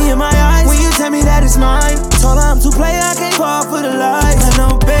 Look me in my eyes, when you tell me that it's mine. Told her I'm too play, I can't fall for the lies. I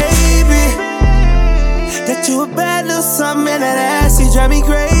know, baby, that you a bad little something, and that ass, you drive me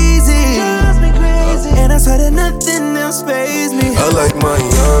crazy. And I swear that nothing else fazes me. I like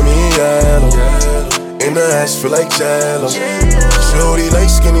Miami yellow, and the ass feel like jello. Shorty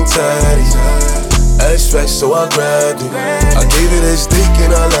like skinny tatties, ass fat so I grabbed it. I gave it a stick and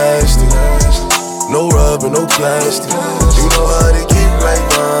I lashed it. No rubber, no plastic. You know how to get right,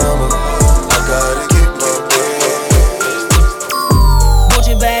 mama. I gotta get my best.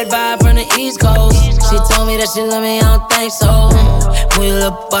 Gucci bad vibe from the East Coast. She told me that she love me, I don't think so. When you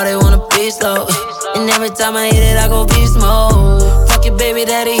look up, they wanna be slow. And every time I hit it, I go beast mode. Fuck your baby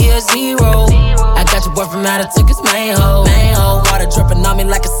daddy, he a zero. I got your boy from out of took his main hoe. Water dripping on me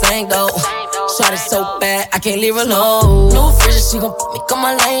like a Sango. Shot it so bad, I can't leave her alone. New fridge, she gon' put me on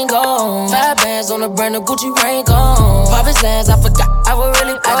my lane go. 5 bands on the brand new Gucci rain gone. Poppin' sands, I forgot I would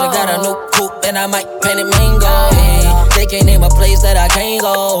really go. I just got a new coupe and I might paint it mango. Hey, they can't name a place that I can't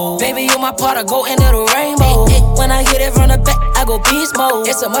go. Baby, you my part, I go into the rainbow. Hey, when I hit it from the back, I go beast mode.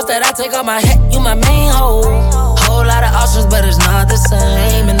 It's a must that I take off my hat, you my main hoe. Whole lot of options, but it's not the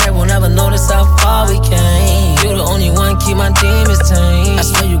same. And they will never notice how far we came. You the only one, keep my demons tame. I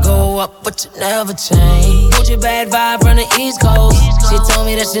swear you go up, but you never change. Gucci bad vibe from the East Coast. She told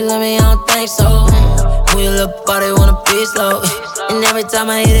me that she love me, I don't think so. When you look up, they wanna be slow. And every time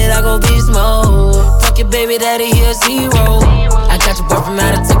I hit it, I go beast mode. Fuck your baby daddy, he a zero. I got your boy from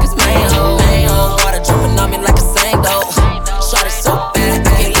out of took his main hoe. Water dripping on me like a Sango. Shot it so bad,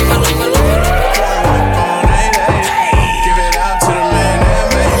 I can't leave her alone.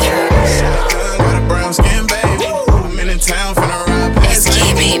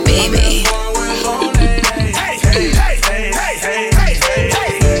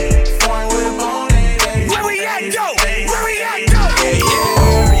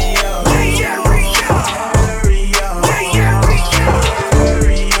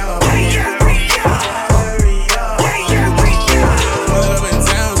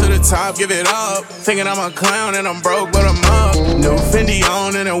 Give it up, thinking I'm a clown and I'm broke, but I'm up. New Fendi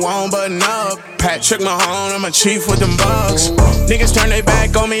on and it won't button up. Patrick Mahone, I'm a chief with them bucks. Niggas turn their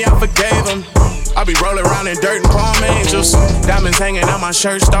back on me, I forgave them. I be rolling around in dirt and palm angels. Diamonds hanging on my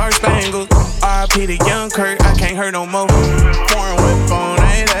shirt, star spangled. R.I.P. to Young Kurt, I can't hurt no more. Foreign whip on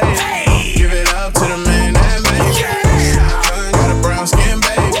 8-8. Give it up to the man that made it. Got a brown skin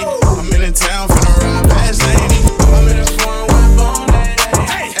baby. I'm in the town finna ride past lady. I'm in the foreign whip on 8-8.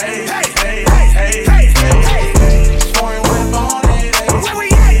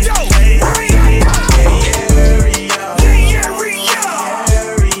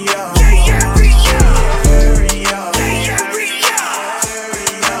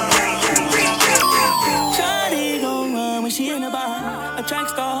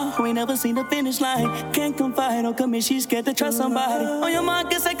 Seen the finish line, can't confide, don't commit, she's scared to trust somebody. On your mark,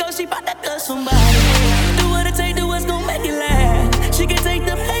 guess I go, she bout to touch somebody. Do what it take, do what's gon' make it last. She can take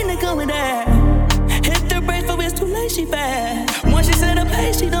the pain that come with that. Hit the brakes, but it's too late, she bad. Once she set a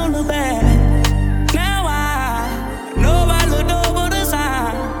pace, she don't look back. Now I know I looked over the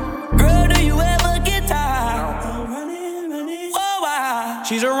sign. Girl, do you ever get tired? Whoa,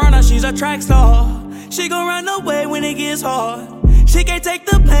 she's a runner, she's a track star. She gon' run away when it gets hard. She can't take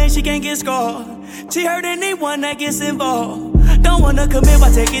the pain, she can't get scarred. She hurt anyone that gets involved. Don't wanna commit,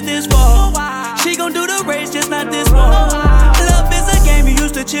 why take it this far? She gon' do the race, just not this far. Love is a game you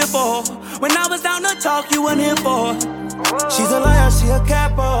used to cheer for. When I was down to talk, you weren't here for. She's a liar, she a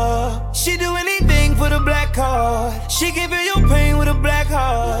capper. She do anything for the black card. She give you your pain with a black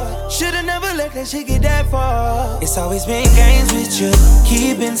heart. Should've never let that shit get that far. It's always been games with you,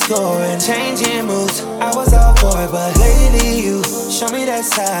 keeping score and changing moves. I was all for it, but lately you show me that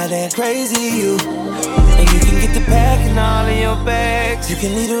side, that crazy you. And you can get the pack and all in your bags. You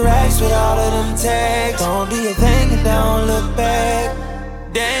can leave the racks with all of them tags. Don't be a thing and don't look back.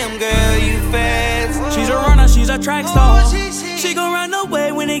 Damn girl, you fast. She's a runner, she's a track star. She gon' run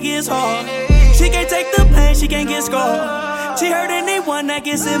away when it gets hard. She can't take the pain, she can't get scarred. She hurt anyone that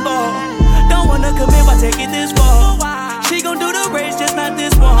gets involved. Don't wanna commit, why take it this far? She gon' do the race, just not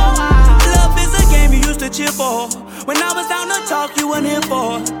this one. Love is a game you used to cheer for. When I was down to talk, you weren't here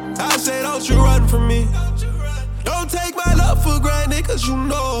for. I say don't you run from me. Don't take my love for granted, cause you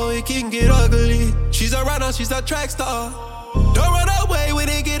know it can get ugly. She's a runner, she's a track star. Don't run away when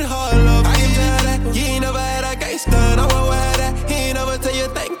it get hard, love. I can tell that you ain't never had a gangster. No one will have that. He ain't never tell you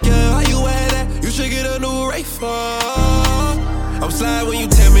thank you. How you wear that? You should get a new Ray for. I'm slide when you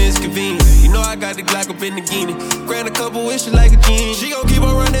tell me it's convenient. You know I got the Glock up in the guinea. Grant a couple wishes like a genie. She gon' keep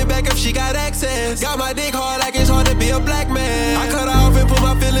on running back if she got access. Got my dick hard like it's hard to be a black man. I cut her off and put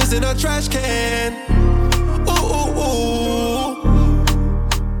my feelings diamonds in a trash can. Ooh, ooh, ooh.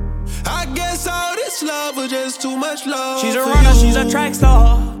 I guess all this love was just too much love. She's a runner, she's a track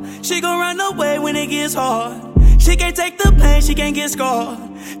star. She gon' run away when it gets hard. She can't take the pain, she can't get scarred.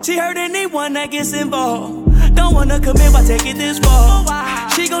 She hurt anyone that gets involved. Don't wanna commit, why take it this far?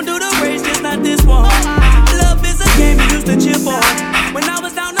 She gon' do the race, just not this one. Love is a game you used to chip on. When I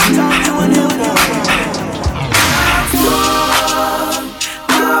was down to talk to an ill boy.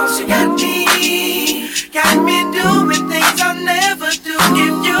 Oh, she got me doing things I'll never do.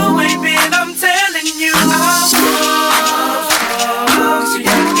 If you ain't been, I'm telling you. Oh, she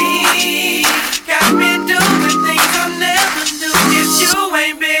got me doing things I'll never do. If you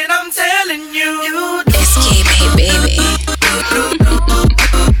ain't been, I'm telling you. SKB, baby.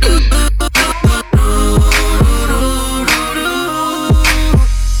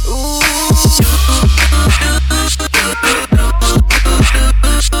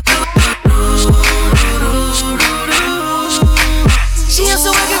 She used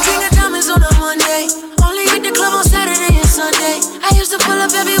to work at King of Diamonds on a Monday. Only hit the club on Saturday and Sunday. I used to pull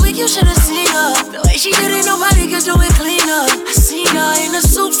up every week, you should've seen her. The way she did it, nobody could do it cleaner. I seen her in a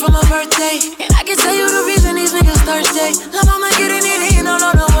suit for my birthday, and I can tell you the reason these niggas thirsty. La mama getting it in all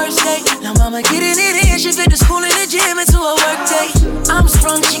on the worst day. La mama getting it in, she fit the school and the gym into a work day. I'm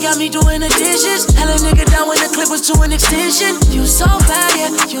sprung, she got me doing the dishes. Hella nigga down when the clip was to an extension. You so bad,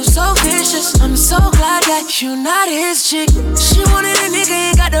 yeah, you so vicious. I'm so glad that you not his chick. She wanted a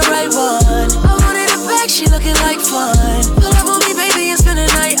nigga, ain't got the right one. I wanted a bag, she looking like fun. Pull up on me, baby, and spend the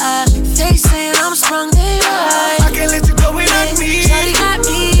night. They saying I'm sprung, they right. I can't let you go without me. Shawty got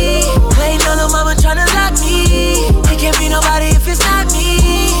me. Waiting on the mama tryna lock me. It can't be nobody if it's not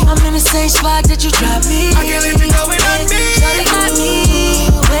me. I'm in the same spot that you dropped me. I can't let you go without me. Shawty got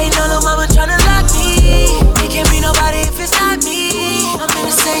me. Waiting on the mama tryna lock me. It can't be nobody if it's not me. I'm in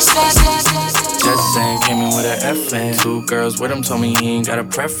the same spot. Just saying, came in with an FN. Two girls with him told me he ain't got a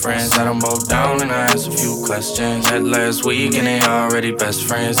preference. Had them both down and I asked a few questions. Met last week and they already best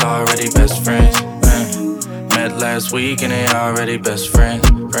friends. Already best friends. Met last week and they already best friends.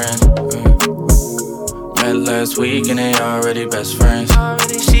 Met last week and they already best friends.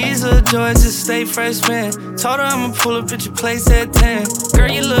 She's a Georgia State freshman. Told her I'ma pull up at your place at 10. Girl,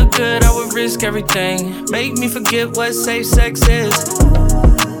 you look good, I would risk everything. Make me forget what safe sex is.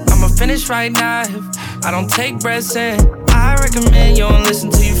 I'ma finish right now if I don't take breaths in. I recommend you don't listen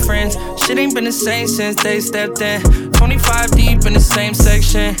to your friends. Shit ain't been the same since they stepped in. 25 deep in the same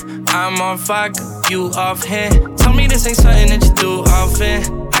section. I'm on fire, you off hand. Tell me this ain't something that you do often.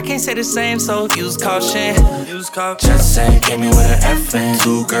 I can't say the same, so use caution. Just saying, came in with an FN.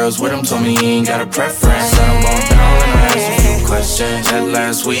 Two girls with him told me he ain't got a preference. Let them both down and I asked a few questions. Met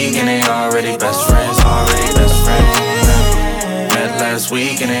last week and they already best friends. Already best friends. Met last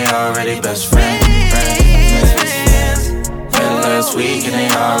week and they already best friends. Met last week and they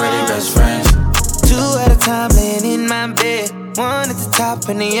already best friends. Two at a time laying in my bed. One at the top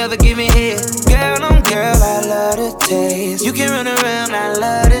and the other giving head. Girl on girl, I love the taste. You can run around, I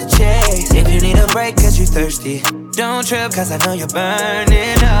love the chase. If you need a break cause you thirsty, don't trip cause I know you're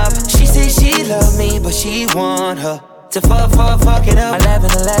burning up. She say she love me but she want her to fuck it up.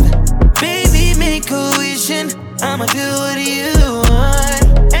 11-11. Baby make a wishing, I'ma do what you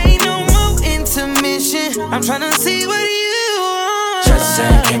want. Ain't no more intermission, I'm tryna see what you want. Just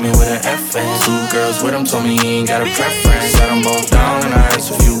saying, came in with an FN. Two girls with him told me he ain't got a preference. Had them both down and I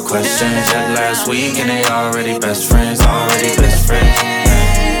asked a few questions. Met last week and they already best friends. Already best friends.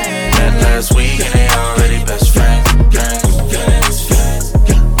 Met last week and they already best friends. Met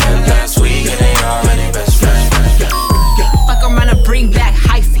last week and they already best friends. Fuck around and bring back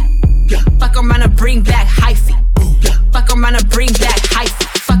hyphy. Fuck around and bring back hyphy. Fuck around and bring back hyphy.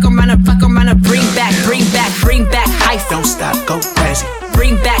 Fuck around and bring back hyphy. Don't stop, go crazy.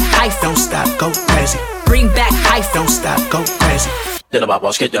 Bring back hyphy. Don't stop, go crazy. Bring back hyphy. Don't stop, go crazy. Bitch,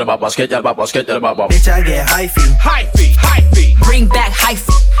 I get hyphy. Bring back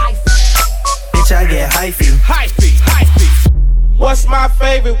hyphy. Bitch, I get hyphy. What's my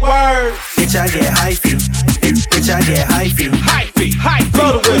favorite word? Bitch, I get hyphy. Bitch, I get hyphy.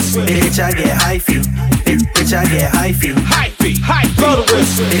 Blow the whistle. Bitch, I get hyphy. Bitch, I get hyphy. Blow the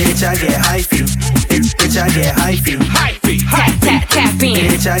whistle. Bitch, I get hyphy. Bitch, I get hyphy. Tap in.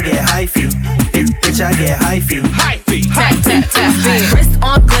 Bitch, I get hyphy. Bitch, I get hyphy. Tap in. Wrist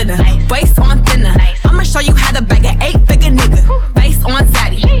on glitter, waist on thinner. I'ma show you how to bag an 8-figure nigga. Face on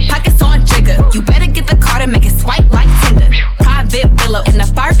zaddy, pockets on jigger. You better get the card and make it swipe like Tinder. Private villa in the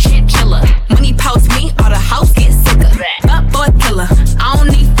fire chinchilla. When he post me, all the house get sicker. Up boy killer, I don't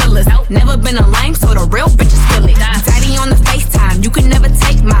need fillers. Never been a lame, so the real bitches feel it. Daddy on the FaceTime, you can never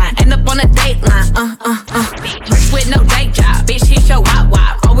take mine.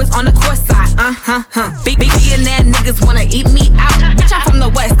 Billionaire niggas wanna eat me out. Bitch, I'm from the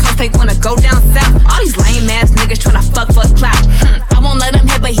West Coast, they wanna go down south. All these lame ass niggas tryna fuck for clout. I won't let him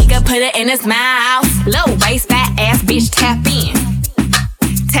hit, but he can put it in his mouth. Low waist, fat ass bitch, tap in.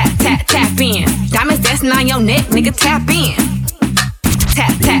 Tap, tap, tap in. Diamonds dancing on your neck, nigga, tap in.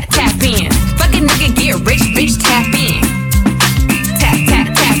 Tap, tap, tap in. Fuck a nigga, get rich, bitch, tap in. Tap, tap,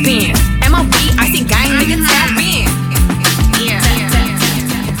 tap in. MOB, icy gang, nigga, tap in.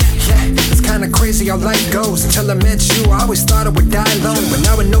 Kinda crazy how life goes. Until I met you, I always thought I would die alone. But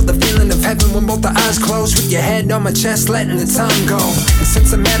now I know the feeling of heaven when both the eyes close. With your head on my chest, letting the time go. And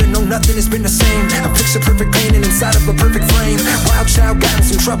since I met her, no, nothing has been the same. A picture perfect painted inside of a perfect frame. Wild child got in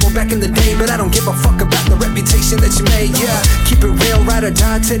some trouble back in the day, but I don't give a fuck about the reputation that you made. Yeah, keep it real, ride or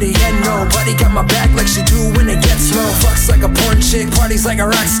die to the end. Nobody got my back like she do when it gets low. Fucks like a porn chick, parties like a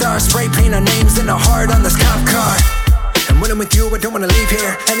rock star. Spray paint our names in the heart on this cop car. And when I'm with you, I don't wanna leave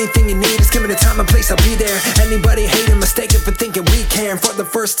here. Anything you need, just give me the time and place, I'll be there. Anybody hating, mistaken for thinking we care. For the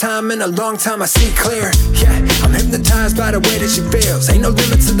first time in a long time, I see clear. Yeah, I'm hypnotized by the way that she feels. Ain't no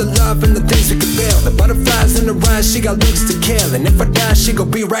limit to the love and the things we can build. The butterflies in the rise, she got looks to kill. And if I die, she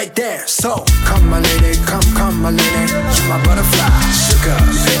gon' be right there. So, come my lady, come my lady. You're my butterfly, sugar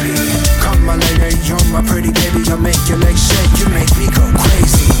baby. Come my lady, you're my pretty baby. I'll make your legs shake, you make me go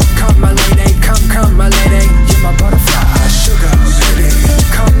crazy. Come my lady, come my lady. You're my butterfly, sugar baby.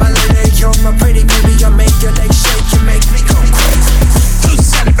 Come my lady, you're my pretty baby. I'll make your legs shake, you make me go crazy. Who's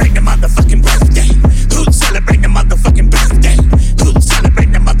celebrating the motherfucking birthday? Who's celebrating the motherfucking birthday? Who's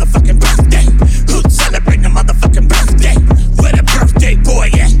celebrating the motherfucking birthday? Who's celebrating the motherfucking birthday? Where the birthday boy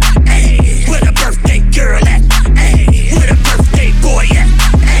at? Ayy. Where the birthday girl at? Ayy. Where the birthday boy at?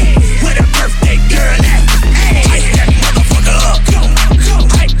 Ayy. Where the birthday girl at? Ayy. Hype that motherfucker up. Go, go.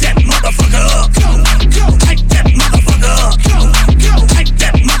 Hype that motherfucker up. Go, go. Hype that motherfucker up. Go, go. Hype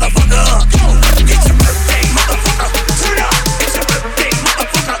that motherfucker up. Go. It's your birthday, motherfucker. Turn up. It's your birthday,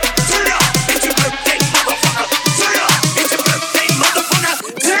 motherfucker. Turn up. It's your birthday, motherfucker. Turn up. It's your birthday, motherfucker.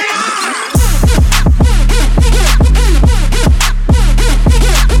 Turn up.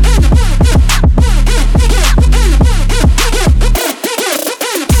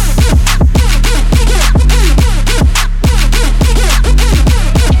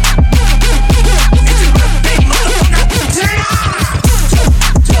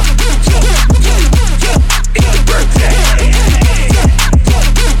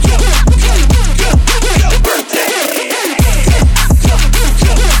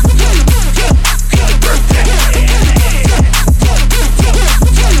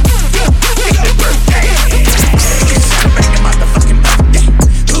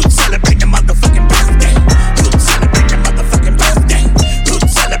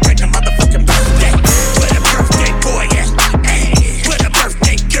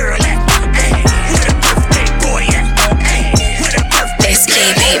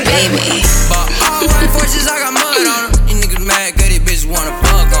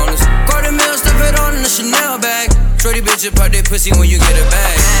 Pussy when you get a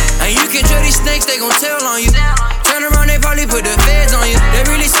bag. And you can tell these snakes, they gon' tell on you. Turn around, they probably put the feds on you. They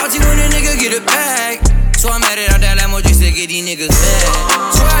really salty when a nigga get a bag. So I'm at it out that Lambo just to get these niggas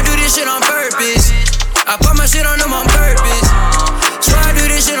back. So I do this shit on purpose. I put my shit on them on purpose. So I do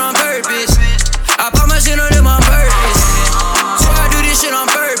this shit on purpose. I put my shit on them on purpose. So I do this shit on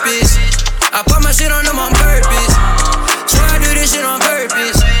purpose. I put my shit on them on purpose. So I do this shit on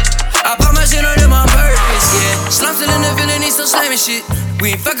purpose. I put my shit on them on purpose, yeah. Slum still in the villain, he's still slamming shit.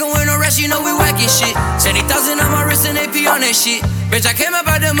 We ain't fucking with no rest, you know we whacking shit. 70,000 on my wrist and AP on that shit. Bitch, I came up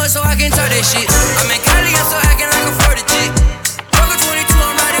out the mud so I can talk that shit. I'm in Cali, I'm still acting like a Florida chick. Broke a 22,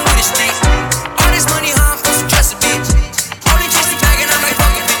 I'm riding with a stick. All this money, how I'm supposed to trust a bitch. Only chase the bag and I'm like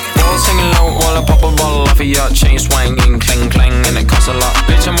fucking bitch. Y'all singing low while I pop a bottle off of your chain swinging, clang clang, and it costs a lot.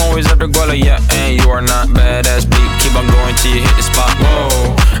 Bitch, I'm always at the guala, yeah, and you are not badass beat. Keep on going till you hit the spot.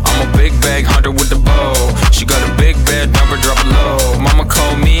 Whoa, I'm a big bag hunter with the bow. She got a big bed, number drop it low. Mama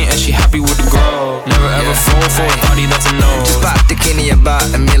called me and she happy with the grow. Never ever fall for a body that's a no. Just pop the Kenny about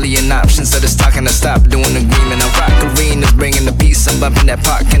a million options. So just talking to stop doing agreement. I'm rock arenas, bringing the peace. I'm bumping that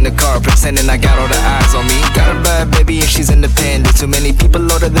park in the car, pretending I got all the eyes on me. Got a bad baby and she's independent. Too many people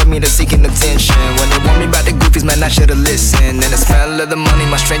older than me that's seeking attention. When they want me about the goofies, man, I should've listened. And the smell of the money,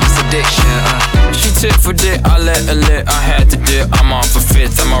 my strangest addiction. She tit for dick, I let her lit. I had to dip, I'm off for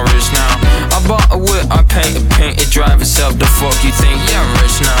fifth, I'm all rich now. I bought a whip, I paint a paint, it drive itself. The fuck you think? Yeah, I'm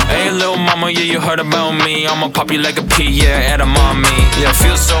rich now. Hey, little mama, yeah, you heard about me. I'ma pop you like a pea, yeah, at a mommy. Yeah,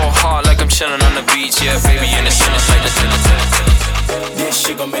 feel so hot like I'm chilling on the beach. Yeah, baby, in the sun, it's like the This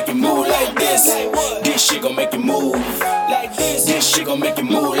shit gon' make you move like this. This shit gon' make you move like this. This shit gon' make you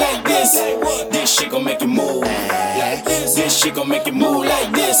move like this. This This shit gon' make you move like this. This shit gon' make you move like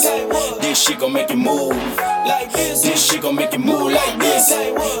this. This shit gon' make you move like this. This shit gon' make you move like this.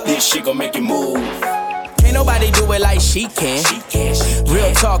 This shit gon' make you move. Ain't nobody do it like she can.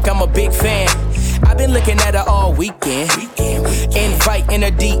 Real talk, I'm a big fan. I've been looking at her all weekend. Invite in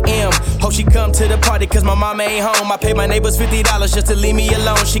a DM. Hope she come to the party cause my mama ain't home. I paid my neighbors $50 just to leave me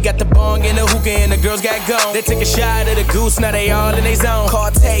alone. She got the bong and the hookah and the girls got gone. They took a shot of the goose, now they all in they zone.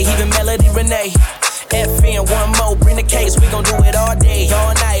 Cartier, even Melody Renee. FN, one more, bring the case. We gon' do it all day,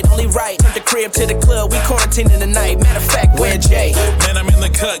 all night, only right. Turn the crib to the club, we quarantined in the night. Matter of fact, where Jay? Man, I'm in the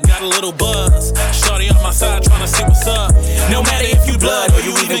cut, got a little buzz. Shorty on my side, tryna see what's up. No matter if you blood or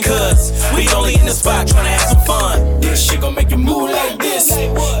you even cuz, we only in the spot tryna have some fun. This shit gon' make you move like this.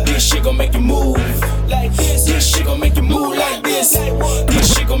 This shit gon' make you move like this. This shit gon' make you move like this.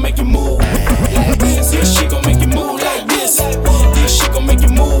 This shit gon' make you move like this. This shit gon' make you move like this. This shit gon' make you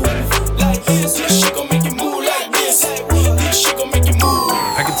move like this. This shit gon' make you move like this. This shit gon' make you move.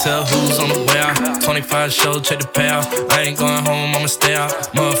 I can tell who's on the way out. 25 show, check the payout. I ain't going home, I'ma stay out.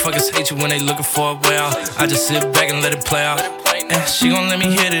 Motherfuckers hate you when they looking for a way out. I just sit back and let it play out. She gon' let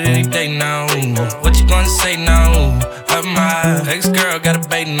me hit it any day now. What you gonna say now? My ex-girl got a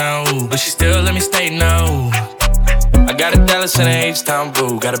bait now, but she still let me stay now. I got a Dallas and a H-Town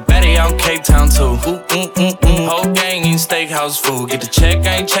boo. Got a baddie out in Cape Town too. Whole gang eating steakhouse food. Get the check,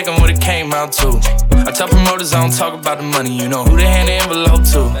 I ain't checking what it came out to. I tell promoters I don't talk about the money. You know who they hand the envelope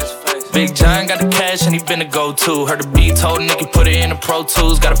to. Big John got the cash and he been the go-to. Heard the beat told Nicky put it in the Pro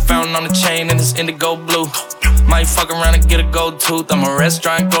Tools. Got a fountain on the chain and it's indigo blue. Might fuck around and get a gold tooth. I'm a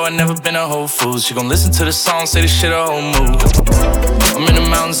restaurant goer, never been a Whole Foods. She gon' listen to the song, say this shit a whole move. I'm in the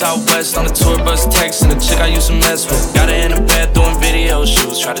mountains out west on the tour bus texting the chick I used to mess with. Got her in the bed doing video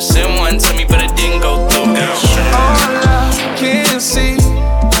shoots. Tried to send one to me, but it didn't go through. All I can see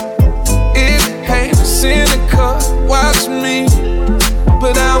is haters in the car watching me,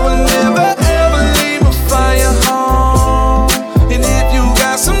 but I will never ever leave my fire home. And if you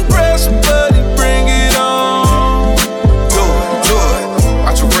got some pressure, buddy, bring it on. Do it.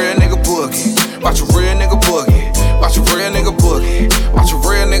 Watch a real nigga boogie. Watch a real nigga boogie. Watch a real nigga boogie. Watch a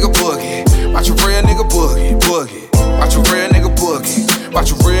real nigga boogie. Watch a real nigga boogie. Watch a real nigga boogie. Watch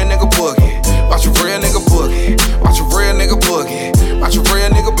a real nigga boogie. Watch a real nigga boogie. Watch a real nigga boogie. Watch a real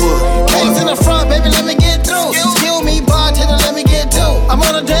nigga boogie. Ladies in the front, baby, let me get through. Excuse me, bartender, let me get through. I'm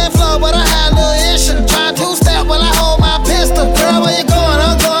on the dance floor, but I had a little issue. Try to step while I hold my pistol. Girl, where you going?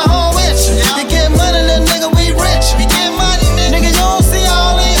 I'm going home with you. You get money, little nigga, we rich. You get money, nigga, you don't see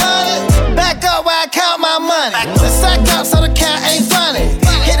all these honey. Back up while I count my money. Let's sack up so the count ain't funny.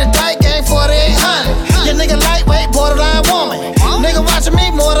 Hit a dyke game 4800. Your nigga lightweight, borderline woman. Nigga watching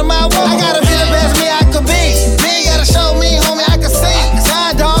me more than my woman. I gotta be the best me I could be. Me gotta show me, homie, I can see.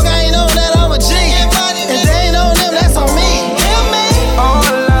 Side dog, I ain't know that I'm a G. If they ain't on them, that's on me. All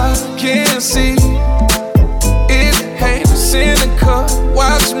I can see is haters in the car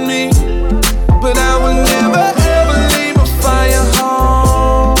watching me, but I will never ever leave my fire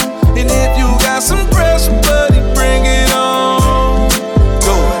home. And if you got some pressure, buddy, bring it on.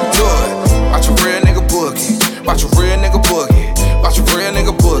 Do it. Watch a real nigga boogie. Watch a real nigga boogie. Watch a real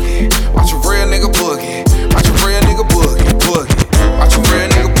nigga boogie. Watch a real nigga boogie. Watch a real nigga boogie. Watch a real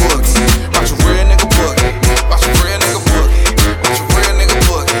nigga boogie. Watch a real nigga boogie. Watch a real nigga boogie. Watch a real nigga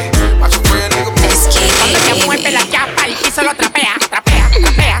boogie. Watch a real nigga boogie. Cuando ella mueve la chapa, el piso lo trapea, trapea,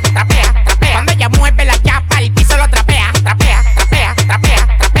 trapea, trapea, trapea. Cuando ella mueve la chapa, el piso lo trapea, trapea, trapea, trapea,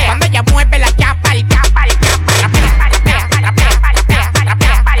 trapea. Cuando ella mueve la chapa, el chapa, el chapa, trapea, trapea, trapea, trapea, trapea,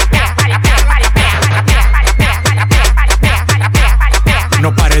 trapea, trapea.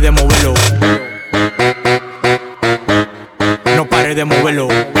 No pare de moverlo. No pare de moverlo.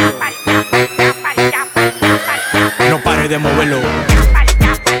 No pare de moverlo.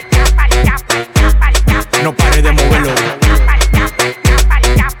 No pare de moverlo.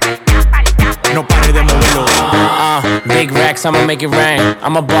 No pare de moverlo. Big racks, I'ma make it rain.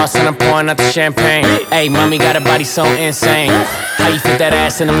 I'm a boss and I'm pouring out the champagne. Hey, mommy got a body so insane. How you fit that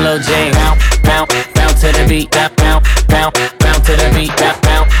ass in them little jeans? Bounce, bounce to the beat. Bounce, bounce, bounce to the beat.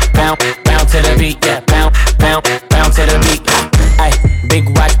 Bounce, bounce, bounce to the beat. Yeah, bounce, bounce, bounce to the beat. Ay, big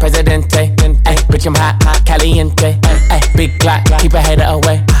watch, Presidente. Ay, bitch, I'm hot, caliente. Ay, big clock, keep a hater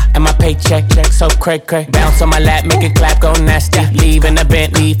away. And my paycheck, so cray. Bounce on my lap, make it clap, go nasty. Leave in the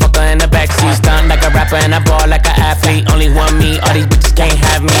Bentley, fucker in the backseat. Stunned like a rapper and I ball like an athlete. Only one me, all these bitches can't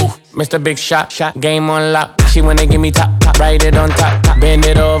have me. Mr. Big Shot, game on lock. She wanna give me top, ride it on top, bend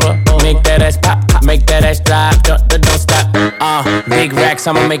it over, make that ass pop, make that ass drop, don't stop. Big racks,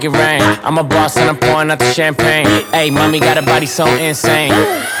 I'ma make it rain. I'm a boss and I'm pouring out the champagne. Hey, mommy got a body so insane.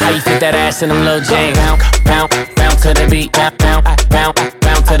 How you fit that ass in them little jeans? Bounce, bounce to the beat, bounce, bounce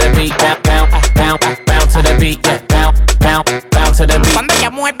to the beat, bounce to the beat, bounce to the beat. Cuando ella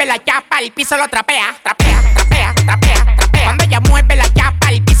mueve la chapa, el piso lo trapea, trapea, trapea, trapea, trapea. Cuando ella mueve la chapa,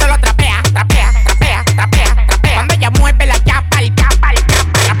 el piso lo trapea, trapea, trapea, trapea, trapea. Cuando ella mueve la chapa, el chapa, el chapa,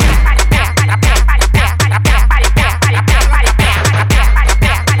 trapea, trapea, trapea, trapea, trapea,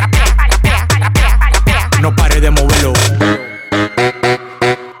 trapea. No pare de moverlo.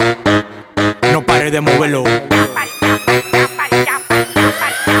 No pare de moverlo.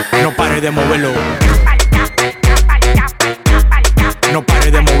 No pare de moverlo. No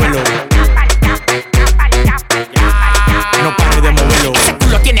pare de moverlo. No pare de moverlo. Ese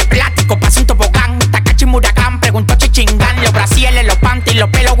culo tiene plástico, pasa un tobogán. Takachi Murakán, preguntó Chichingán. Los brasieles, los panties, los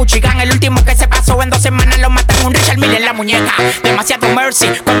pelos Guccigan. El último que se pasó en 2 semanas lo matan un Richard Mille en la muñeca. Demasiado mercy,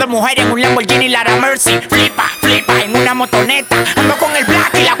 cuando mujer en un Lamborghini Lara Mercy. Flipa, flipa en una motoneta. Ando con el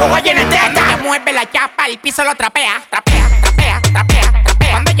black y la guagua llena de teta. Cuando ella mueve la chapa, el piso lo trapea. Trapea, trapea, trapea,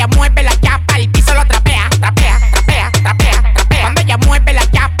 trapea. Cuando ella mueve la chapa, el piso lo trapea. Trapea, trapea, trapea, trapea. Cuando ella mueve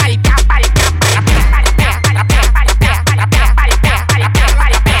la chapa, el chapa, el chapa. Trapea, trapea, trapea, trapea, trapea, trapea,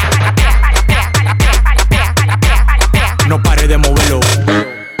 trapea. No pare de moverlo.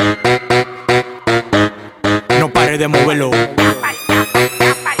 No pare de moverlo.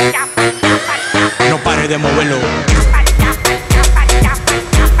 No pare de moverlo.